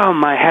 Oh,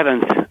 my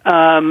heavens.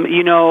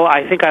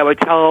 I think I would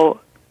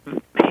tell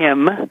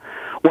him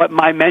what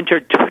my mentor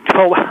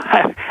told.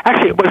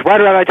 Actually, it was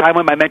right around the time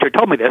when my mentor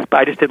told me this, but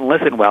I just didn't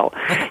listen well.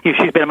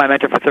 She's been my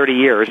mentor for 30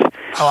 years.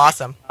 Oh,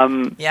 awesome.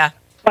 Yeah.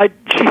 But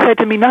she said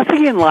to me,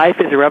 nothing in life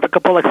is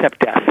irrevocable except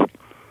death.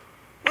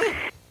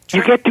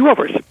 You get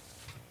do-overs.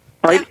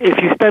 Right? Yeah.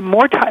 If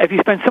you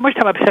spend so much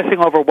time obsessing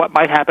over what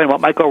might happen,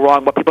 what might go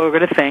wrong, what people are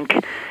going to think,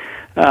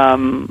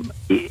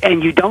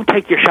 and you don't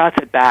take your shots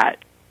at bat,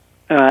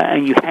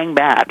 and you hang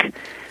back,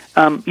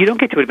 you don't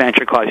get to advance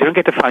your cause. You don't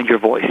get to find your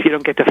voice. You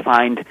don't get to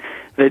find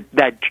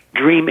that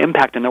dream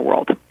impact in the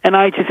world. And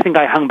I just think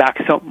I hung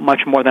back so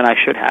much more than I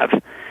should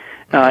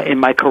have in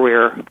my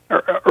career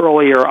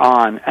earlier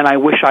on. And I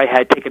wish I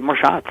had taken more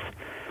shots.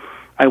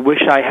 I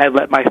wish I had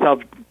let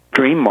myself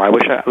dream more. I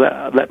wish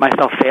I let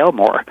myself fail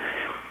more.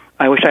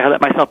 I wish I had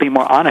let myself be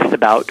more honest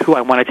about who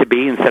I wanted to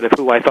be instead of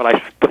who I thought I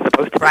was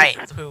supposed to be.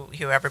 Right,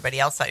 who everybody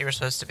else thought you were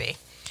supposed to be.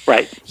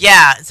 Right.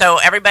 Yeah, so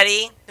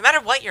everybody, no matter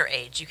what your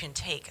age, you can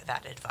take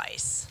that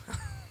advice.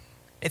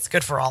 It's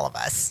good for all of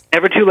us.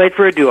 Never too late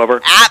for a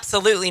do-over.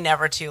 Absolutely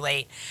never too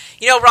late.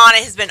 Ron,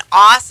 it has been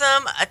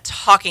awesome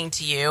talking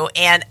to you,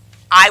 and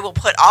I will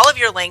put all of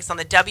your links on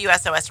the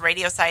WSOS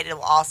radio site. It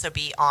will also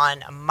be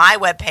on my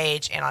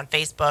webpage and on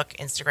Facebook,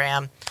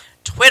 Instagram,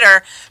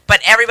 Twitter.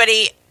 But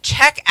everybody,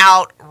 check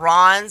out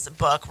Ron's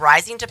book,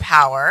 Rising to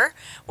Power,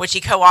 which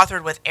he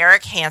co-authored with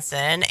Eric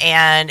Hansen,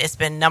 and it's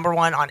been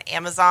 #1 on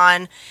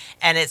Amazon,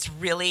 and it's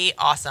really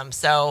awesome.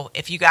 So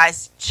if you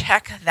guys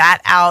check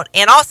that out,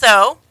 and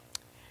also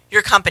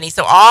your company.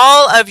 So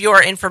all of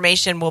your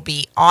information will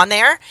be on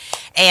there,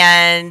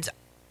 and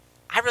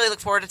I really look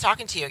forward to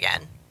talking to you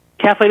again.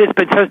 Kathleen, it's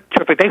been so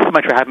terrific. Thanks so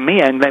much for having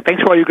me, and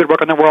thanks for all your good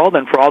work in the world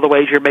and for all the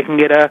ways you're making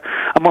it a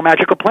more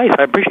magical place.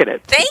 I appreciate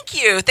it. Thank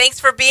you.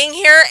 Thanks for being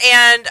here,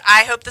 and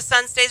I hope the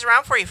sun stays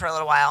around for you for a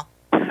little while.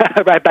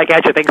 Right back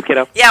at you. Thanks,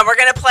 kiddo. Yeah, we're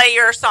going to play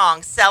your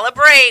song,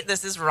 Celebrate.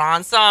 This is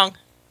Ron's song.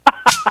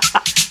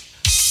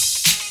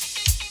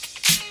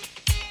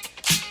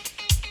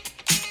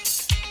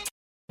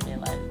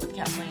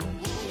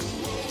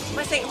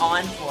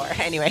 On for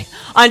anyway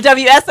on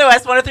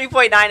WSOS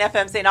 103.9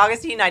 FM St.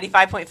 Augustine,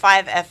 95.5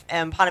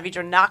 FM Ponte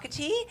Vedra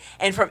Nocatee,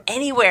 and from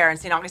anywhere in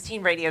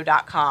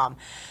StAugustineradio.com.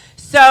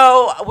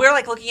 So we're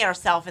like looking at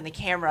ourselves in the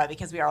camera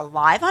because we are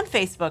live on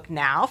Facebook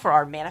now for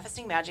our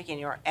Manifesting Magic in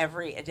Your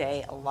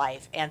Everyday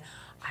Life, and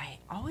I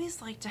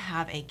always like to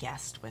have a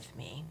guest with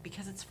me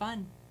because it's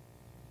fun.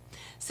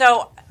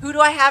 So who do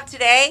I have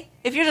today?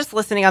 If you're just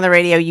listening on the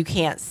radio, you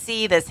can't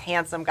see this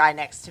handsome guy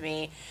next to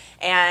me,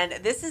 and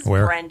this is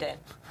Brendan.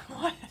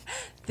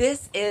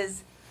 This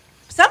is,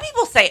 some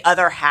people say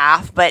other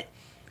half, but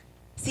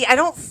see, I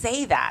don't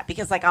say that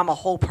because like I'm a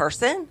whole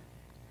person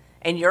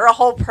and you're a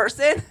whole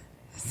person.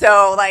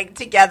 So like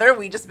together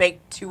we just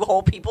make two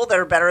whole people that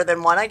are better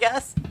than one, I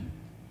guess.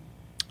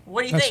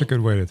 What do you think? That's a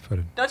good way to put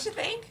it. Don't you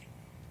think?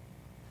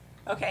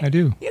 Okay. I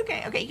do.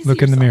 Okay. You can look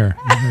see in the mirror.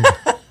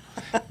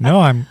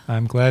 No,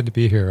 I'm glad to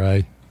be here.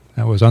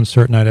 I was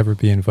uncertain I'd ever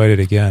be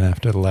invited again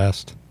after the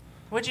last.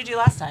 What'd you do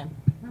last time?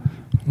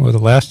 Well, the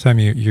last time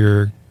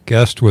your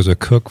guest was a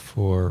cook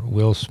for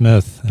Will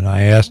Smith, and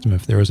I asked him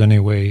if there was any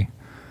way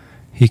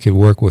he could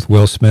work with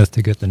Will Smith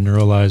to get the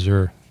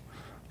Neuralizer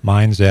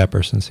mind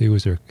zapper since he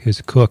was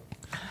his cook,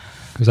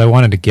 because I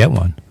wanted to get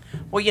one.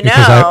 Well, because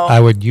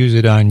I would use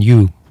it on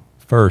you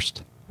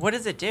first. What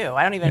does it do?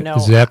 I don't even know. It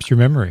zaps your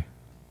memory.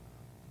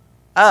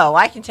 Oh,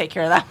 I can take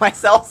care of that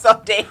myself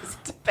some days.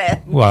 It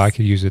depends. Well, I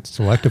could use it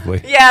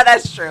selectively. Yeah,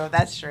 that's true.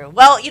 That's true.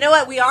 Well, you know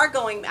what? We are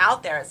going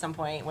out there at some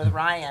point with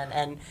Ryan,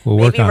 and We'll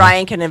work maybe on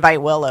Ryan can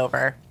invite Will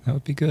over. That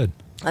would be good.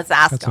 Let's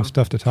ask Got him. some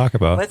stuff to talk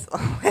about.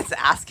 Let's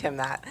ask him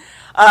that.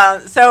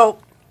 So,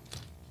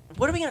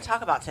 what are we going to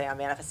talk about today on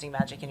Manifesting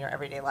Magic in Your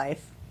Everyday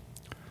Life?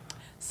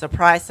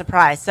 Surprise,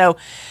 surprise. So,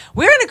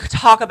 we're going to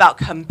talk about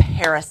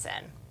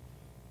comparison.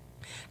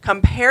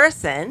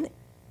 Comparison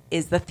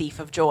is the thief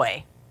of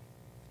joy.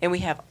 And we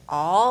have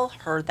all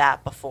heard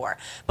that before.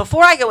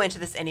 Before I go into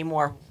this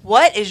anymore,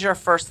 what is your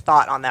first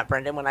thought on that,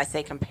 Brendan, when I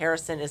say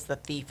comparison is the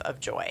thief of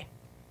joy?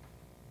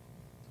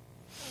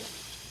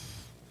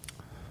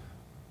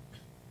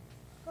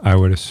 I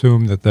would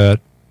assume that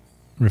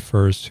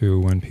refers to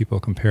when people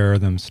compare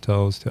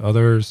themselves to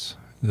others,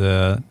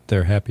 that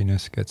their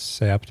happiness gets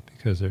sapped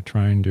because they're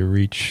trying to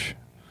reach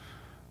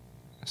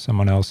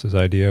someone else's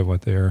idea of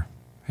what their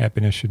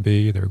happiness should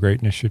be, their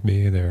greatness should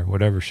be, their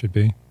whatever should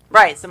be.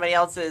 Right, somebody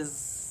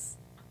else's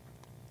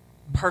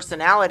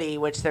personality,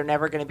 which they're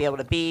never going to be able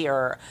to be,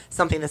 or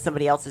something that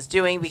somebody else is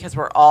doing, because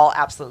we're all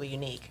absolutely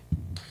unique.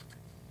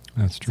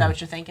 That's Is true. that what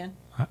you're thinking?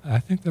 I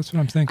think that's what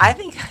I'm thinking. I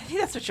think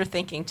that's what you're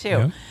thinking too.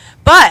 Yeah.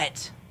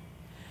 But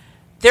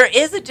there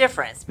is a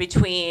difference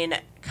between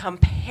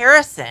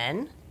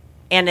comparison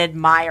and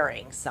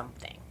admiring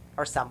something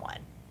or someone.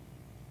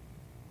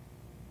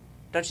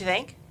 Don't you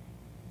think?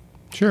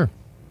 Sure.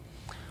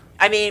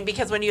 I mean,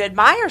 because when you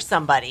admire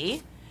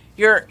somebody,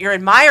 you're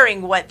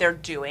admiring what they're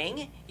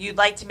doing. You'd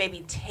like to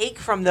maybe take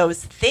from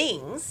those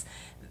things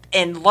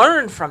and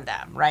learn from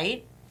them,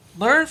 right?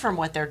 Learn from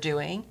what they're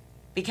doing,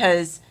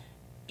 because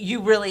you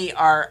really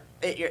are,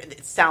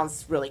 it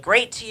sounds really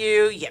great to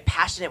you. You get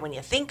passionate when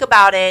you think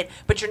about it,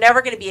 but you're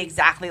never going to be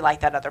exactly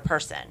like that other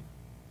person.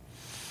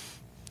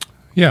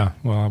 Yeah,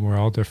 well, we're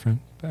all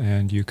different,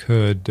 and you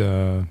could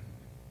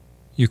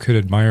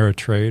admire a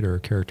trait or a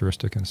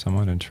characteristic in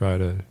someone and try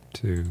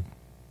to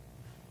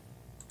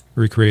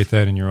recreate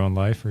that in your own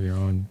life or your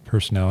own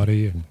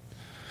personality, and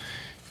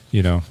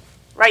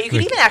Right, you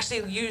can even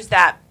actually use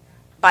that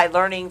by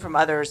learning from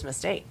others'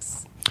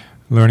 mistakes.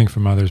 learning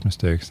from others'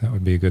 mistakes. That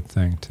would be a good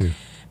thing too.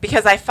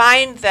 Because I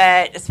find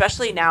that,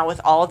 especially now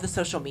with all of the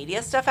social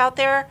media stuff out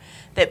there,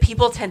 that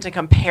people tend to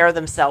compare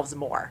themselves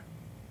more.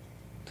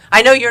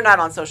 I know you're not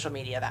on social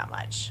media that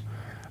much.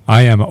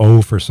 I am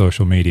O for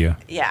social media.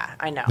 Yeah,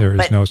 I know. There is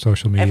But no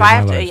social media if in I my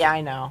have to, life. yeah,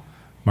 I know.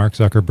 Mark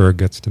Zuckerberg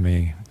gets to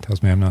me,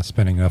 tells me I'm not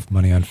spending enough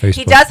money on Facebook.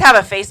 He does have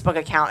a Facebook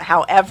account.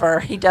 However,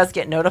 he does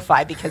get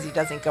notified because he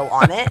doesn't go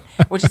on it,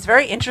 which is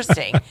very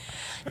interesting.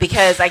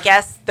 Because I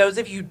guess those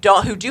of you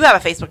who do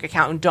have a Facebook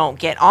account and don't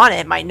get on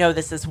it might know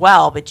this as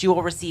well, but you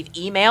will receive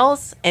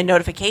emails and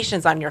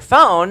notifications on your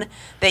phone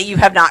that you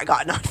have not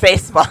gotten on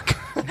Facebook.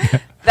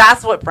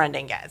 That's what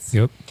Brendan gets.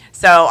 Yep.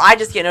 So I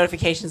just get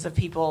notifications of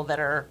people that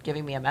are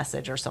giving me a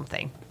message or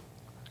something.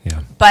 Yeah.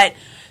 But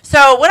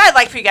so what I'd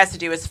like for you guys to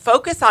do is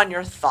focus on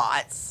your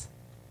thoughts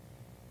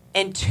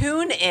and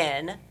tune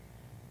in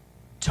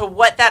to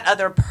what that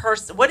other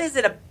person, what is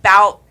it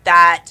about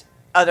that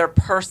other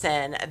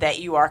person that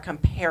you are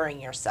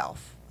comparing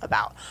yourself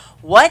about?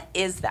 What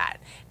is that?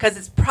 Because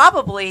it's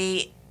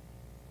probably,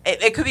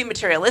 it could be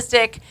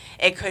materialistic,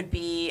 it could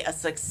be a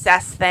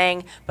success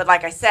thing, but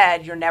like I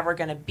said, you're never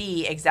going to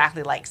be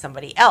exactly like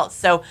somebody else.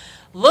 So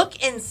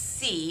look and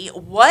see,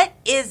 what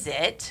is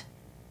it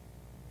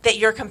that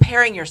you're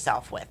comparing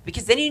yourself with?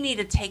 Because then you need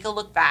to take a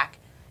look back,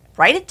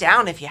 write it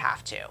down if you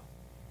have to,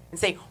 and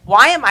say,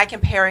 why am I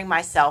comparing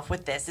myself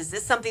with this? Is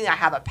this something that I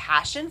have a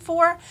passion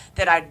for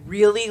that I'd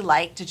really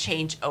like to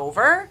change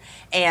over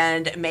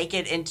and make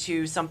it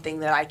into something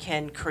that I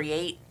can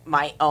create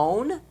my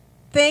own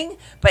thing,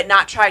 but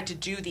not try to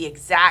do the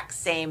exact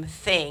same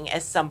thing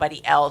as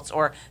somebody else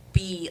or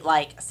be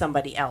like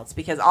somebody else?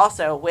 Because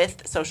also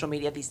with social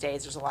media these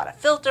days, there's a lot of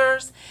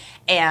filters,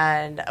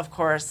 and of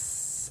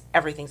course,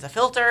 everything's a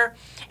filter,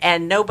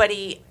 and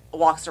nobody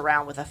walks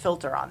around with a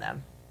filter on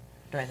them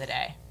during the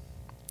day.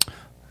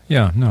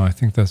 Yeah, no, I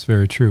think that's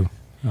very true.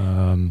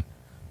 You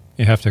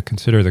have to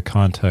consider the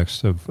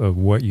context of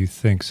what you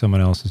think someone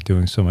else is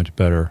doing so much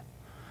better.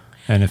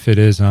 And if it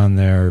is on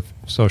their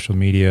social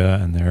media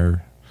and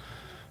they're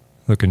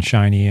looking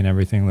shiny and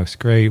everything looks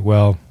great,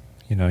 well,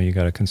 you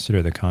got to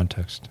consider the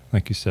context.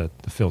 Like you said,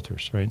 the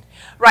filters, right?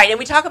 Right, and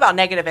we talk about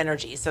negative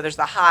energy. So there's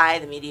the high,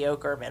 the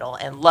mediocre, middle,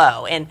 and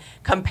low. And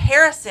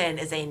comparison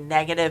is a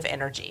negative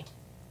energy.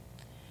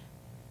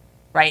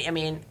 Right? I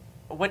mean,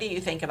 what do you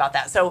think about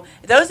that? So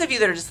those of you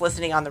that are just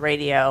listening on the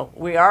radio,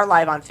 we are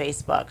live on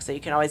Facebook, so you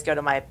can always go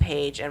to my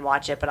page and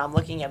watch it. But I'm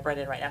looking at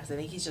Brendan right now because I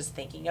think he's just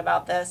thinking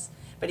about this.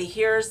 But he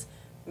hears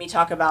me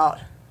talk about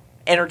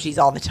energies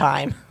all the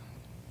time.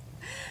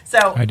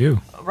 So I do.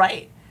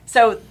 Right.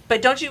 So,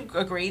 but don't you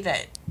agree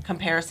that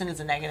comparison is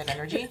a negative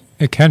energy?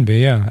 It can be,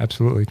 yeah,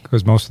 absolutely.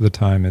 Because most of the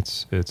time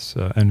it's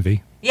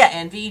envy. Yeah,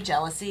 envy,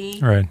 jealousy,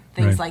 Right,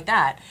 things right. like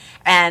that.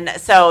 And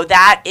so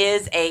that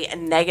is a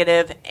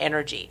negative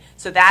energy.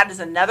 So that is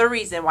another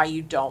reason why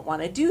you don't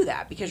want to do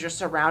that, because you're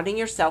surrounding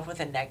yourself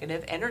with a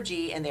negative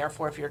energy. And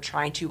therefore, if you're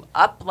trying to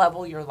up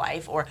level your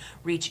life or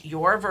reach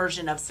your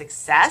version of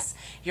success,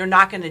 you're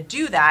not going to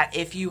do that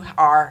if you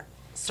are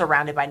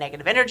surrounded by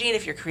negative energy. And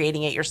if you're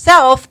creating it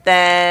yourself,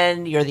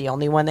 then you're the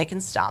only one that can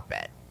stop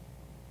it.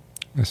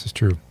 This is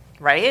true.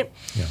 Right?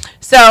 Yeah.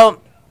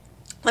 So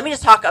let me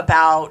just talk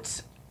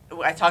about,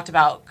 I talked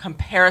about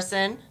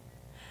comparison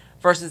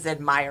versus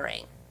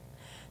admiring.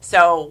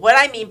 So what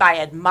I mean by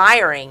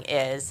admiring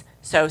is,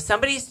 so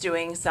somebody's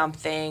doing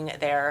something,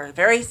 they're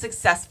very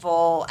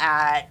successful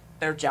at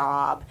their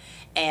job,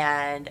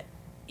 and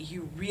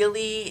you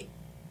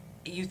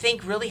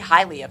think really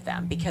highly of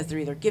them because they're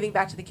either giving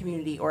back to the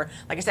community, or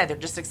like I said, they're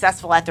just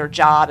successful at their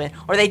job,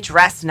 or they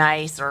dress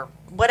nice, or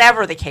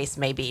whatever the case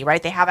may be,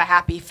 right? They have a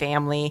happy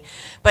family,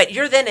 but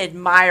you're then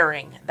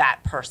admiring that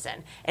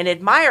person. And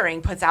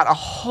admiring puts out a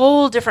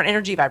whole different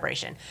energy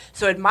vibration.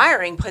 So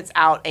admiring puts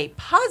out a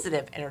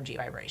positive energy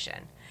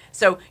vibration.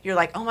 So you're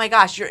like, oh my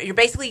gosh, you're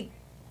basically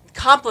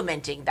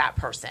complimenting that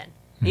person.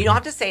 You don't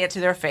have to say it to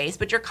their face,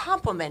 but you're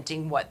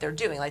complimenting what they're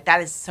doing. Like,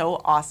 that is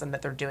so awesome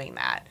that they're doing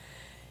that.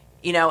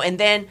 And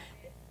then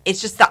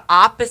it's just the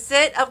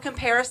opposite of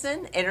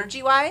comparison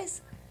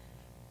energy-wise,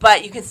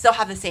 but you can still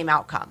have the same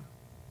outcome.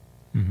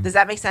 Mm-hmm. Does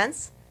that make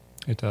sense?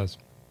 It does.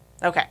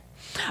 Okay.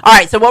 All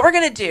right. So what we're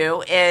going to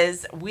do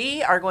is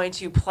we are going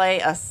to play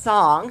a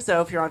song.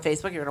 So if you're on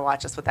Facebook, you're going to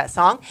watch us with that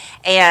song,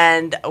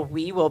 and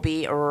we will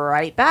be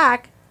right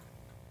back.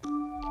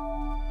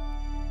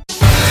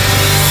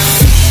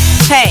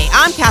 Hey,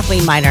 I'm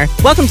Kathleen Miner.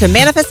 Welcome to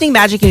Manifesting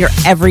Magic in Your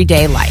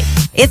Everyday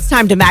Life. It's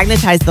time to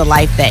magnetize the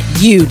life that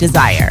you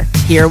desire.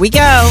 Here we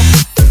go.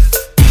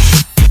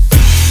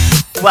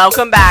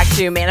 Welcome back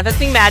to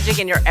Manifesting Magic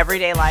in Your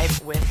Everyday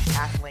Life with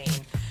Kathleen.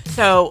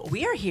 So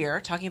we are here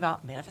talking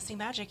about manifesting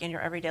magic in your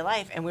everyday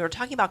life, and we were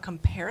talking about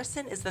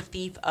comparison is the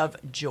thief of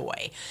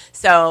joy.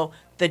 So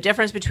the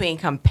difference between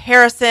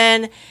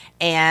comparison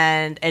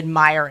and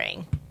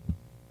admiring,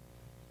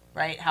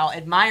 right? How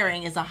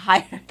admiring is a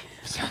higher...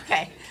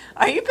 Okay.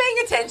 Are you paying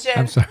attention?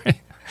 I'm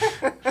sorry.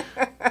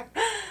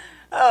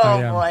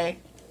 Oh, boy.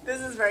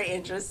 This is very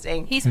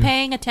interesting. He's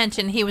paying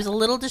attention. He was a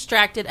little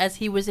distracted as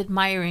he was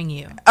admiring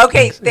you.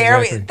 Okay, Yes,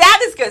 exactly. exactly.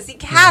 That is good. See,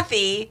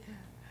 Kathy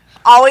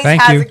always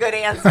Thank has you. a good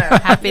answer.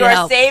 Happy You to are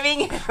help.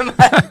 saving him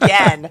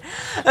again.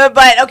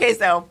 But, okay,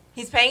 so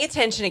he's paying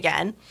attention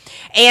again.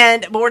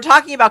 But we're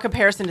talking about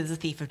comparison is the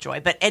thief of joy,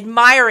 but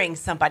admiring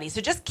somebody.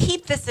 So just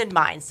keep this in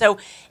mind. So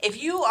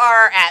if you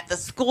are at the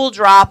school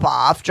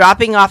drop-off,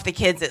 dropping off the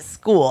kids at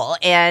school,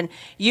 and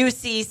you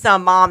see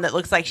some mom that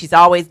looks like she's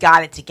always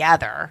got it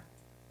together,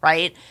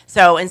 right?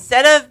 So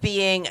instead of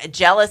being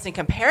jealous and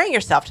comparing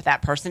yourself to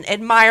that person,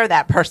 admire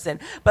that person.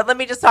 But let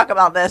me just talk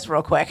about this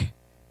real quick.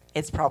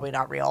 It's probably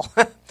not real.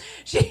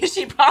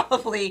 She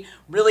probably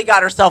really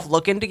got herself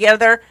looking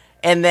together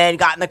and then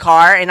got in the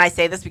car. And I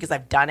say this because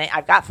I've done it.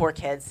 I've got 4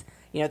 kids.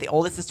 The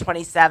oldest is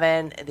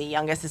 27. The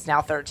youngest is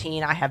now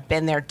 13. I have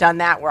been there, done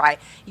that, where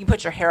you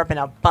put your hair up in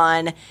a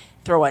bun,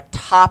 throw a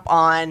top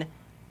on,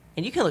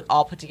 and you can look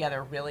all put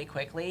together really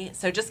quickly.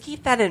 So just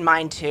keep that in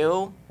mind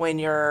too when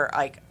you're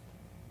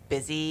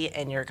busy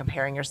and you're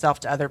comparing yourself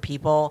to other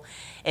people.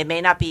 It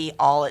may not be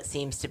all it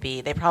seems to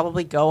be. They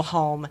probably go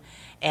home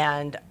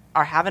and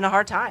are having a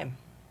hard time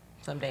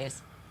some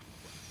days.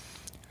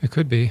 It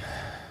could be.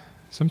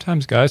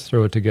 Sometimes guys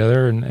throw it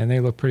together and they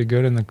look pretty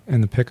good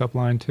in the pickup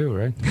line too,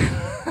 right?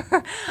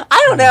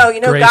 I don't know.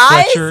 Gray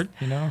Guys, sweatshirt,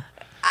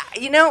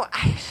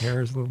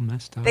 hair is a little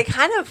messed up. they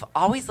kind of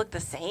always look the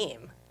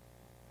same.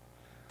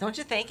 Don't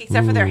you think?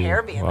 Except for their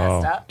hair being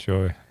messed up.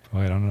 Joy. Boy,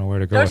 I don't know where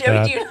to go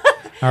Don't with you?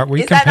 that. Are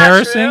we Is that not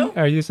comparison?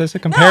 true? Is this a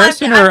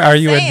comparison, I'm or are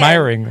you saying.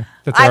 admiring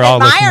that I'm they're all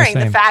looking admiring the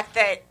the same? fact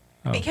that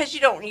because you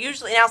don't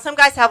usually, now some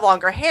guys have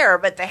longer hair,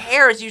 but the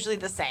hair is usually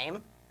the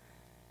same.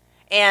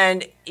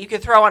 And you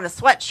could throw on a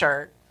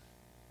sweatshirt.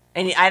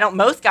 And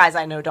most guys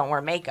I know don't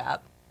wear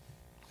makeup.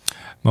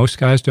 Most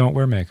guys don't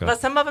wear makeup. But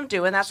some of them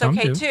do, and that's Some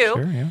okay do, too.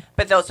 sure, yeah.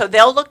 But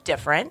they'll look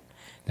different.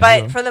 They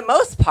will. But for the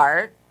most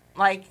part,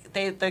 like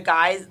the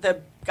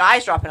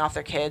guys dropping off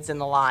their kids in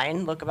the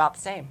line look about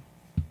the same.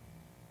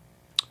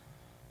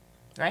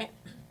 Right?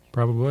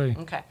 Probably.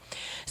 Okay.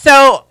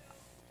 So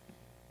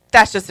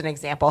that's just an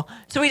example.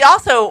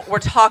 So we're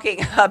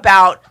talking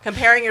about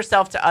comparing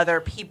yourself to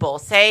other people.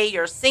 Say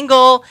you're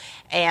single,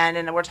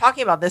 and we're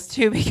talking about this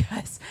too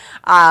because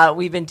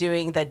we've been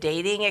doing the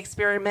dating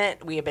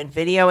experiment. We have been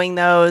videoing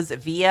those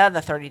via the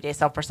 30-day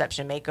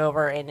self-perception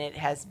makeover, and it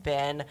has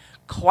been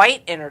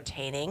quite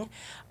entertaining,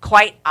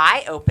 quite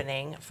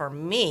eye-opening for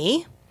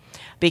me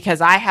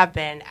because I have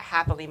been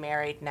happily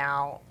married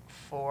now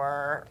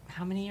for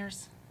how many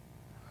years?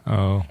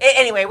 Oh.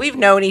 Anyway, we've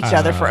known each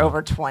other for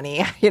over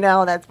 20.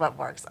 That's what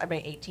works. I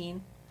mean,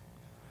 18.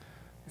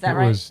 Is that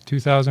right? It was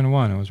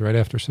 2001. It was right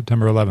after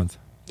September 11th.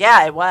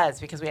 Yeah, it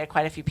was, because we had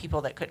quite a few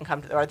people that couldn't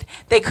come to, or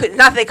they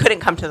couldn't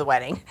come to the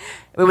wedding.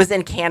 It was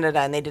in Canada,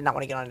 and they did not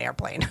want to get on an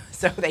airplane,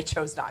 so they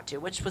chose not to,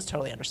 which was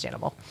totally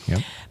understandable.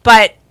 Yep.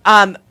 But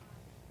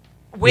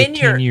when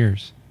 18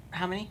 years.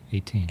 How many?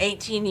 18.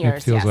 18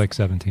 years. It feels yes. like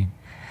 17.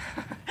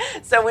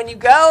 So when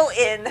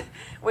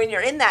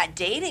you're in that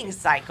dating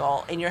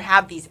cycle and you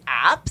have these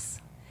apps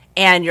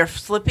and you're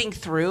flipping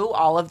through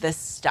all of this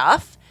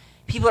stuff,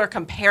 people are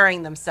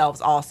comparing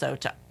themselves also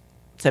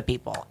to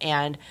people.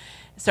 And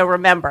so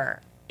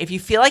remember, if you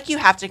feel like you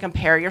have to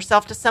compare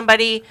yourself to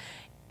somebody,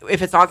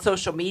 if it's on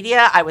social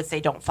media, I would say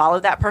don't follow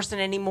that person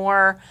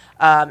anymore.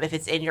 If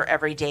it's in your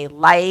everyday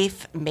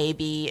life,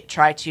 maybe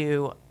try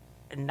to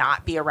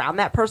not be around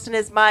that person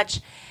as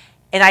much.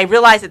 And I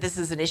realize that this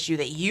is an issue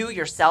that you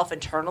yourself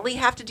internally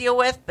have to deal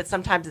with, but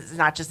sometimes it's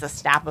not just a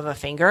snap of a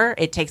finger.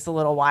 It takes a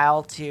little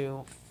while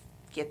to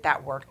get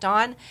that worked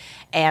on.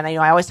 And I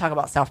always talk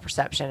about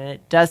self-perception, and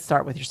it does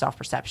start with your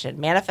self-perception.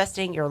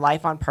 Manifesting your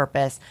life on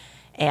purpose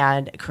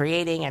and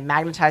creating and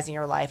magnetizing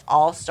your life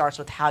all starts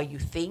with how you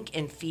think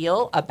and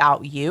feel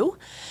about you.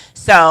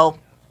 So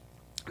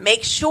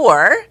make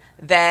sure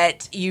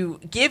that you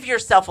give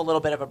yourself a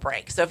little bit of a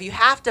break. So if you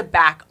have to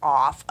back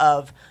off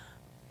of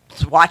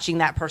watching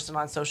that person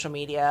on social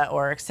media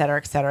or et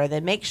cetera,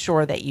 then make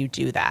sure that you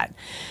do that.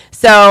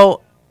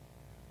 So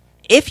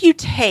if you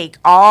take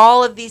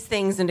all of these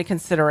things into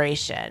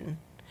consideration,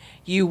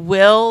 you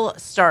will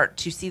start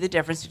to see the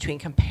difference between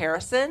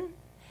comparison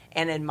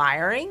and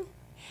admiring.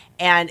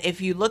 And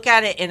if you look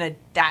at it in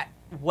that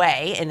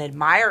way and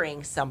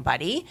admiring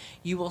somebody,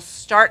 you will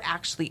start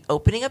actually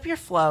opening up your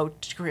flow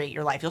to create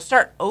your life. You'll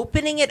start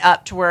opening it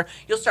up to where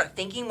you'll start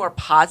thinking more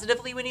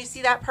positively when you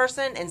see that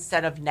person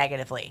instead of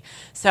negatively.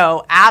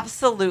 So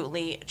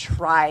absolutely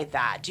try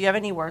that. Do you have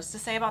any words to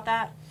say about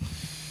that?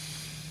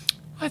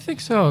 I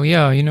think so,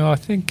 yeah. I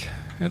think,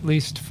 at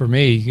least for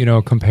me,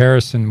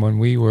 comparison when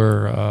we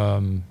were,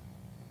 I'm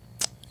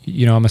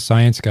a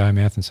science guy,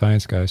 math and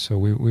science guy, so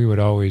we would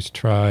always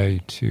try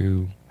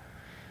to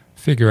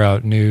figure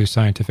out new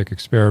scientific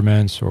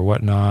experiments or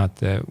whatnot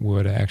that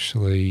would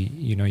actually,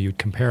 you'd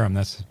compare them.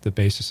 That's the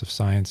basis of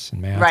science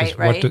and math.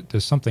 Right.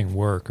 Does something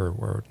work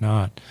or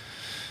not?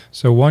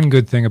 So one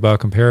good thing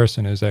about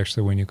comparison is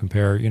actually when you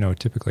compare,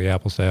 typically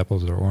apples to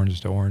apples or oranges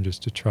to oranges,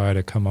 to try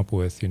to come up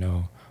with,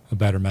 a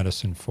better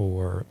medicine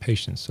for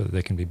patients so that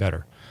they can be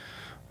better.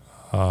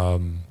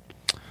 So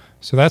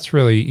that's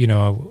really,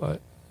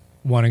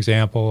 one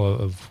example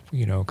of,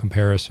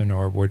 comparison,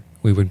 or what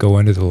we would go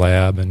into the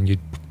lab and you'd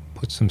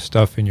put some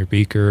stuff in your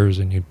beakers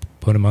and you'd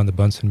put them on the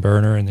Bunsen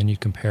burner and then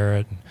you'd compare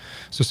it.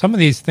 So some of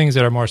these things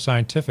that are more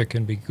scientific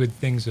can be good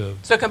things of...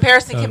 So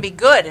comparison can be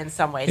good in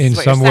some ways. In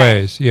some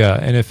ways, yeah.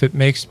 And if it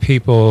makes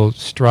people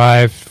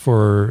strive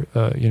for,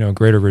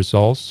 greater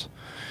results,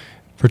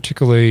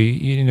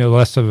 particularly,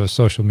 less of a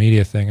social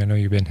media thing. I know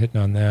you've been hitting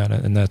on that,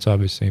 and that's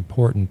obviously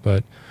important,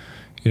 but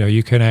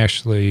you can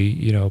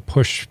actually,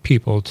 push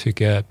people to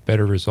get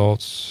better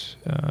results,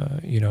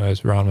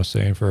 as Ron was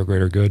saying, for a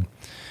greater good,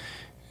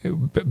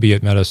 be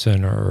it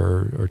medicine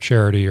or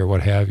charity or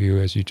what have you,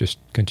 as you just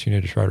continue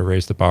to try to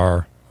raise the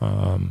bar.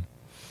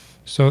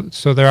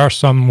 So there are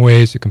some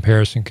ways that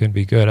comparison can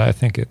be good. I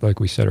think it, like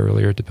we said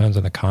earlier, it depends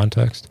on the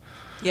context.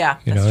 Yeah,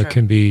 it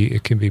can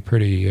be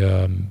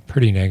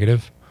pretty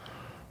negative.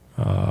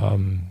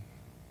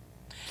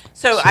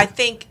 So I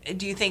think,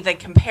 do you think that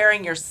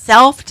comparing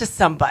yourself to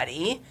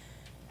somebody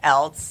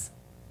else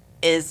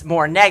is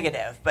more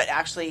negative, but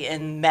actually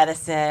in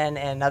medicine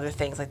and other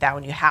things like that,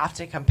 when you have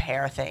to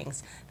compare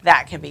things,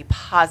 that can be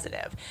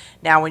positive.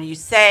 Now, when you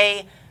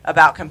say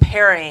about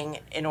comparing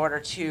in order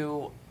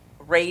to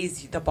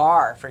raise the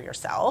bar for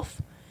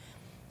yourself,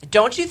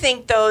 don't you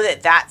think, though,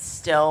 that that's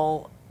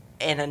still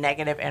in a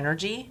negative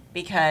energy?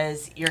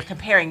 Because you're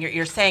comparing,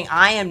 you're saying,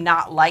 I am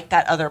not like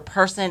that other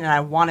person and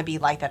I want to be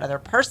like that other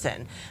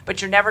person,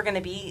 but you're never going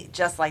to be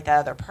just like that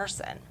other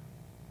person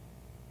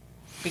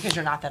because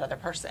you're not that other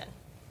person.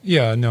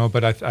 Yeah, no,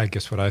 but I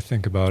guess what I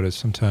think about is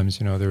sometimes,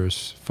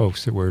 there's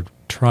folks that were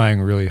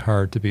trying really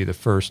hard to be the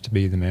first to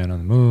be the man on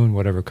the moon,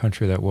 whatever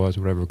country that was,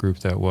 whatever group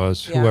that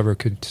was, whoever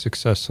could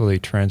successfully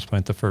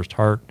transplant the first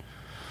heart.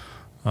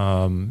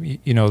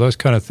 Those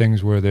kind of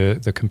things where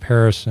the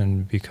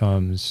comparison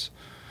becomes,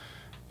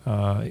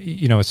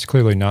 it's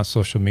clearly not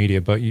social media,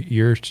 but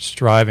you're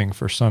striving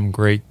for some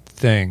great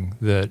thing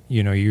that,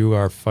 you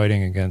are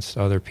fighting against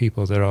other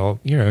people that all,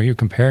 you're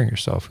comparing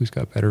yourself. Who's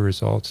got better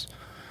results?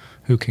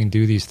 Who can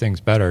do these things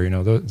better?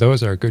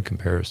 Those are a good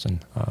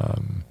comparison.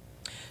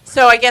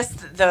 So I guess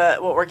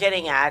what we're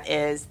getting at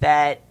is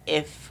that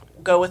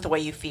go with the way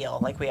you feel,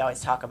 like we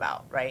always talk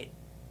about, right?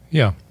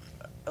 Yeah.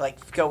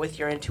 Like go with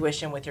your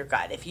intuition, with your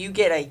gut. If you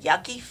get a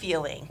yucky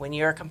feeling when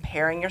you're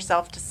comparing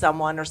yourself to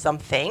someone or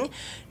something,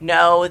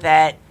 know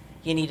that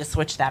you need to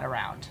switch that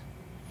around.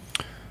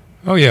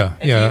 Oh yeah,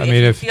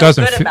 if you feel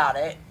good about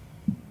it.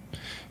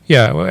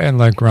 Yeah, and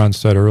like Ron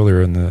said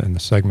earlier in the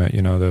segment,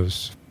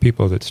 those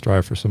people that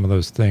strive for some of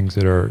those things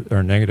that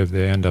are negative,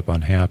 they end up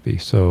unhappy.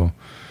 So,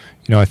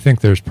 I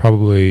think there's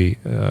probably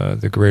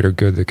the greater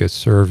good that gets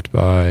served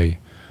by,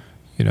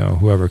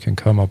 whoever can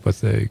come up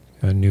with a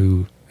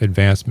new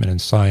advancement in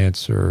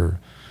science or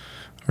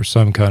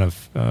some kind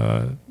of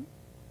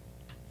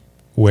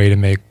way to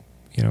make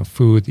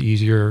food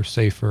easier,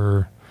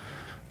 safer,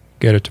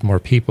 get it to more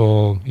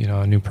people,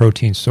 a new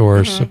protein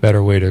source, a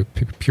better way to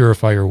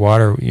purify your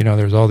water.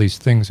 There's all these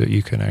things that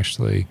you can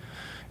actually,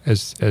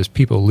 as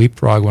people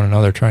leapfrog one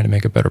another trying to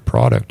make a better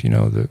product,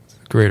 the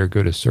greater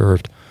good is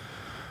served.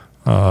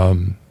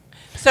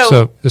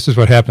 So this is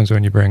what happens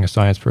when you bring a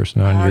science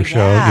person on your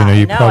show.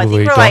 You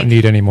probably don't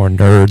need any more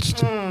nerds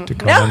to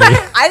come on.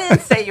 I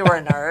didn't say you were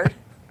a nerd.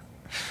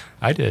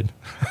 I did.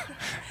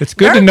 It's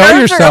good to know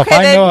yourself.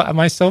 I know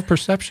my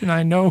self-perception.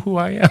 I know who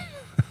I am.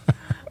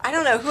 I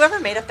don't know. Whoever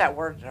made up that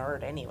word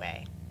nerd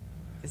anyway?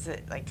 Is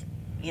it like,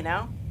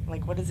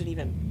 what does it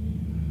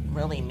even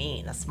really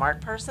mean? A smart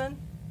person?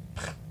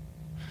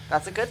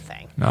 That's a good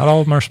thing. Not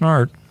all of them are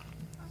smart.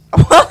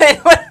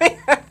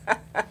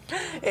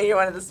 You're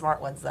one of the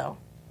smart ones, though.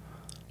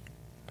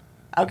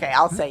 Okay,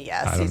 I'll say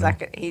yes. He's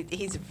not.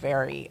 He's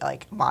very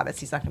modest.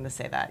 He's not going to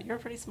say that. You're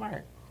pretty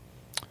smart.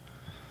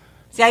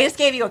 See, I just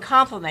gave you a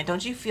compliment.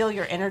 Don't you feel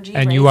your energy?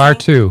 And raising? you are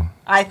too.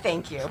 I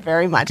thank you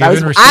very much. I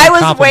was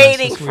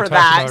waiting for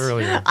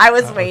that. I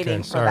was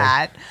waiting for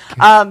that.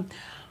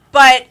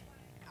 But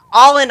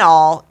all in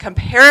all,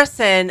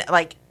 comparison,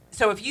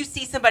 so if you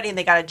see somebody and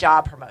they got a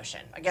job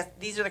promotion, I guess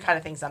these are the kind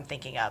of things I'm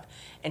thinking of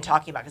and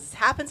talking about, because this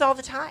happens all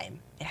the time.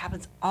 It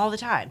happens all the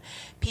time.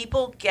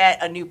 People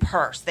get a new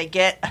purse. They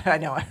get,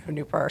 a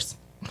new purse,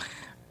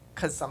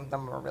 because some of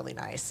them are really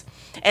nice.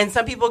 And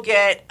some people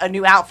get a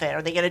new outfit,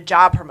 or they get a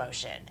job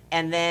promotion.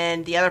 And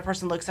then the other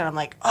person looks at them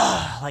like,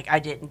 I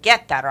didn't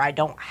get that, or I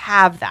don't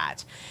have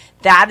that.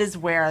 That is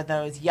where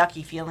those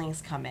yucky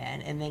feelings come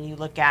in. And then you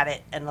look at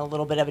it in a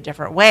little bit of a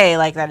different way.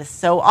 That is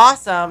so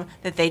awesome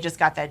that they just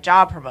got that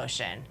job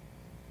promotion.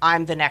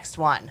 I'm the next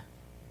one.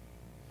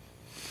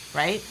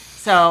 Right?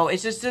 So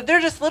they're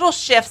just little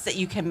shifts that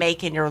you can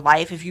make in your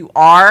life if you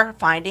are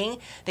finding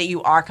that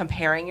you are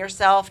comparing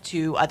yourself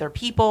to other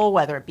people,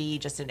 whether it be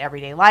just in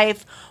everyday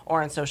life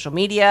or in social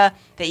media,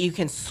 that you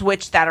can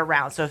switch that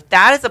around. So if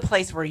that is a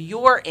place where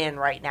you're in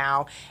right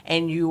now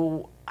and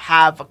you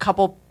have a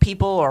couple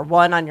people or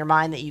one on your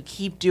mind that you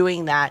keep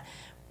doing that,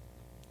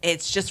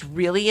 it's just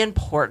really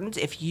important,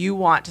 if you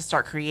want to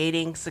start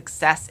creating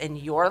success in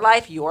your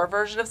life, your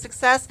version of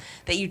success,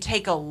 that you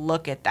take a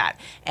look at that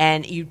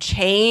and you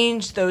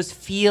change those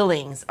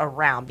feelings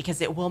around,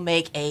 because it will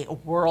make a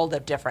world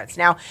of difference.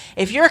 Now,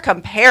 if you're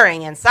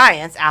comparing in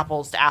science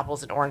apples to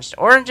apples and orange to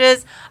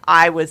oranges,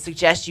 I would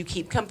suggest you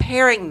keep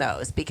comparing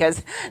those,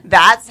 because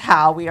that's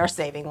how we are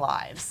saving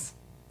lives.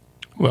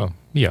 Well,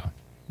 yeah,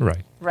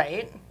 right.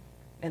 Right?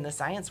 In the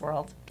science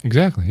world.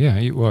 Exactly, yeah.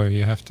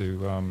 You have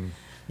to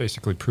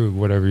basically prove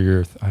whatever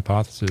your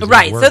hypothesis is.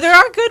 Right, so there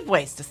are good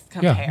ways to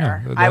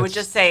compare. Yeah, I would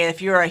just say,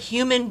 if you're a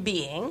human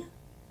being,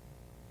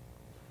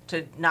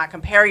 to not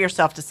compare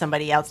yourself to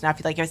somebody else. Now,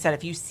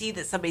 if you see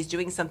that somebody's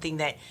doing something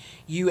that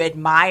you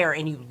admire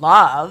and you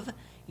love,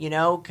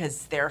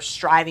 because they're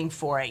striving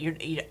for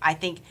it, I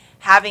think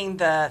having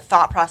the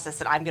thought process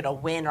that I'm going to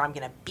win or I'm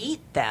going to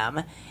beat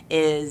them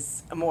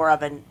is more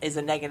of is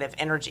a negative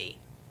energy.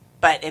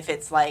 But if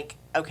it's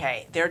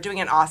okay, they're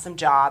doing an awesome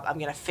job, I'm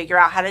going to figure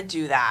out how to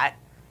do that,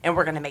 and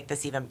we're going to make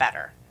this even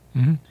better.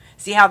 Mm-hmm.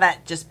 See how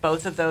that just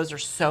both of those are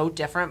so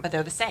different, but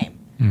they're the same.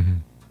 Mm-hmm.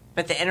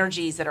 But the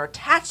energies that are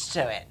attached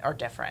to it are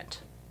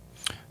different.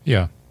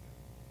 Yeah.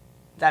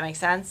 Does that make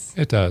sense?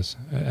 It does.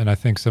 And I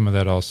think some of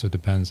that also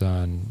depends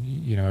on,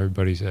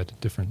 everybody's at a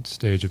different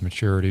stage of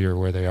maturity or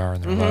where they are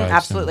in their lives.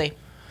 Absolutely.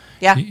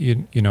 Yeah.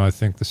 I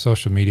think the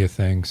social media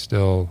thing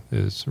still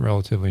is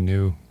relatively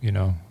new,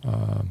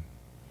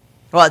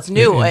 Well, it's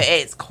new.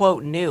 It's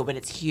quote new, but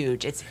it's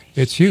huge. It's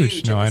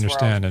huge. No, I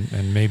understand,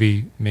 and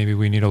maybe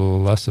we need a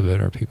little less of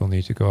it, or people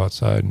need to go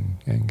outside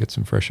and get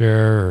some fresh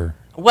air.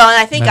 Or and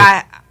I think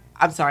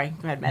I'm sorry.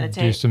 Go ahead,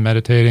 meditate. Do some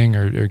meditating,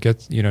 or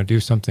get do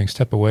something.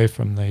 Step away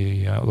from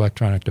the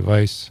electronic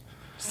device.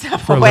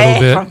 Step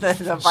away from the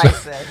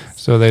devices,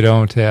 so they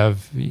don't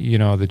have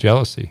the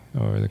jealousy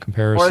or the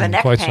comparison or the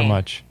neck quite pain. So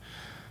much.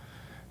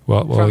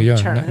 Well, yeah,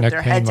 neck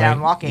their pain head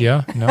down walking.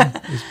 Yeah, no,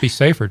 it'd be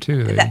safer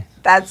too.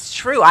 That's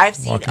true. I've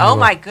seen. Oh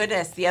my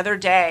goodness! The other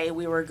day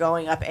we were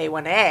going up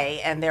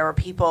A1A, and there were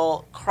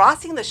people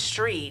crossing the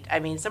street. I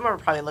mean, some were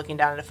probably looking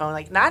down at a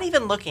phone, not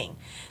even looking.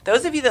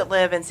 Those of you that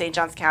live in St.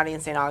 Johns County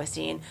and St.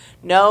 Augustine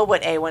know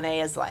what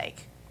A1A is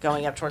like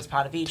going up towards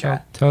Ponte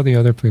Vedra. Tell the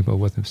other people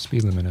what the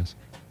speed limit is.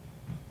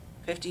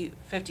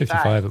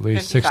 55 at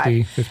least. 55.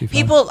 60, 55.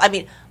 People,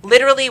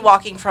 literally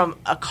walking from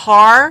a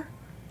car,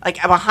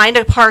 behind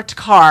a parked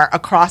car,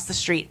 across the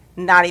street,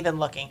 not even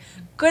looking.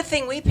 Good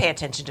thing we pay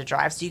attention to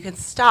drive, so you can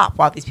stop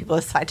while these people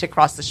decide to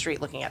cross the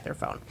street looking at their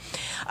phone.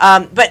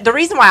 But the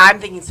reason why I'm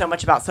thinking so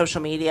much about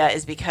social media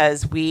is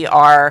because we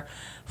are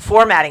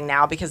formatting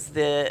now because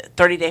the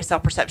 30-Day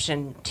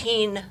Self-Perception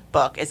teen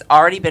book has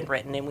already been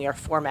written and we are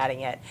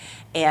formatting it.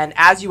 And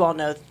as you all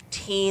know,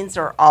 teens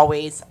are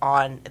always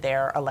on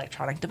their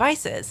electronic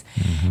devices.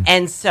 Mm-hmm.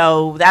 And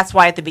so that's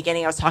why at the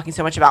beginning I was talking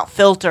so much about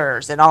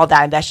filters and all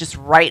that. And that's just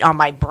right on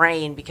my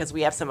brain because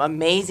we have some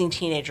amazing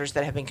teenagers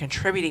that have been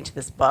contributing to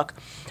this book.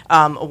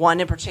 One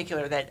in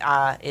particular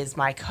that is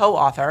my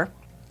co-author.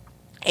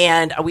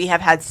 And we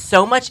have had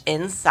so much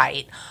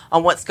insight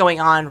on what's going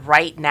on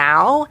right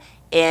now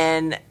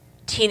in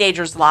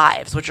teenagers'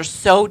 lives, which are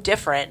so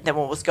different than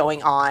what was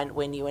going on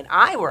when you and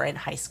I were in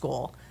high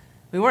school.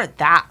 We weren't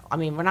that,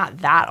 we're not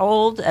that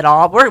old at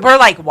all. We're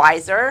like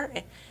wiser.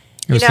 It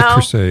was the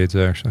Crusades,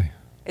 actually.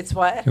 It's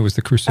what? It was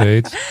the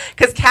Crusades.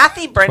 Because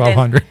Kathy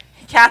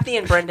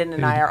and Brendan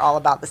and I are all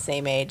about the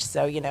same age,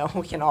 so,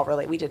 we can all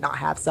relate. We did not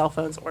have cell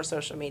phones or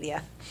social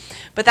media.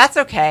 But that's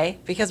okay,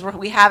 because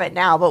we have it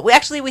now. But we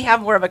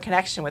have more of a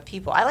connection with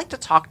people. I like to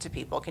talk to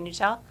people. Can you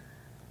tell?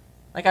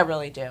 Like, I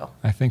really do.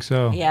 I think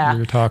so. Yeah.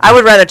 I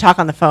would rather talk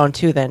on the phone,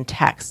 too, than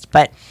text.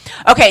 But,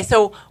 okay,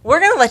 so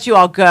we're going to let you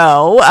all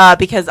go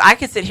because I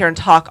could sit here and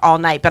talk all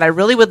night. But I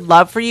really would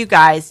love for you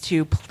guys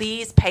to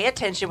please pay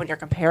attention when you're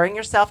comparing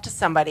yourself to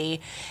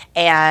somebody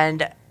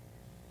and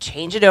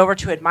change it over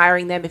to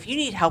admiring them. If you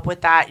need help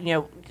with that,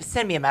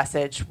 send me a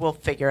message. We'll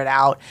figure it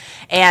out.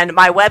 And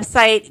my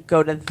website,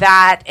 go to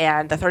that.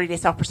 And the 30-Day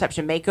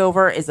Self-Perception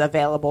Makeover is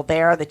available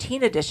there. The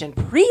Teen Edition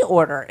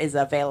pre-order is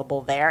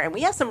available there. And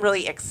we have some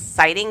really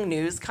exciting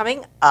news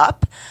coming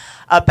up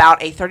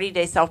about a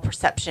 30-Day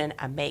Self-Perception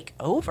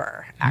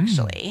makeover,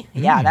 actually.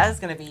 Yeah, that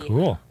is going to be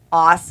cool.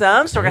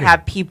 Awesome. So we're going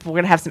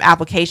to have some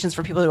applications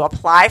for people to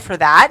apply for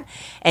that.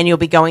 And you'll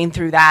be going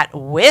through that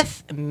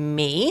with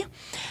me.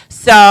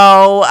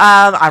 So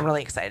I'm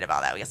really excited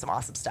about that. We got some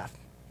awesome stuff.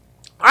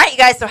 All right, you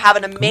guys, so have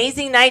an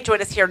amazing night.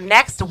 Join us here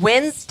next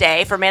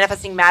Wednesday for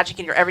Manifesting Magic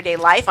in Your Everyday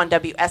Life on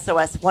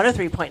WSOS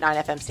 103.9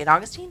 FM St.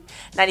 Augustine,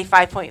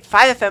 95.5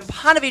 FM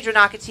Ponte Vedra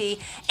Nocatee,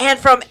 and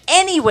from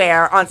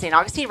anywhere on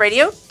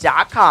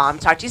StAugustineRadio.com.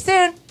 Talk to you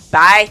soon.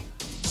 Bye.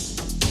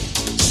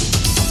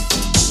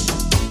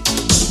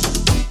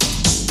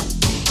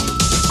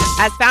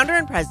 As founder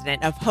and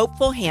president of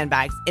Hopeful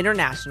Handbags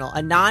International,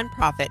 a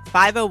nonprofit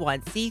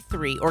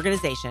 501c3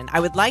 organization, I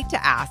would like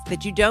to ask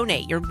that you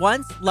donate your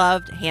once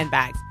loved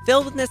handbags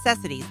filled with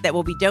necessities that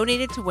will be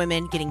donated to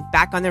women getting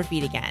back on their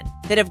feet again,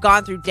 that have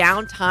gone through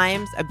down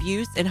times,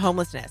 abuse, and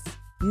homelessness.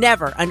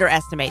 Never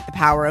underestimate the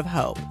power of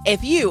hope.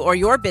 If you or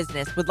your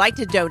business would like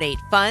to donate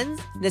funds,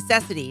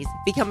 necessities,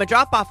 become a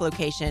drop-off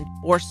location,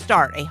 or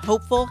start a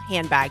Hopeful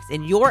Handbags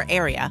in your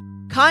area,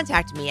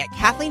 contact me at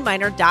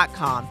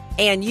KathleenMiner.com,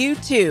 and you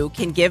too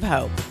can give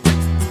hope.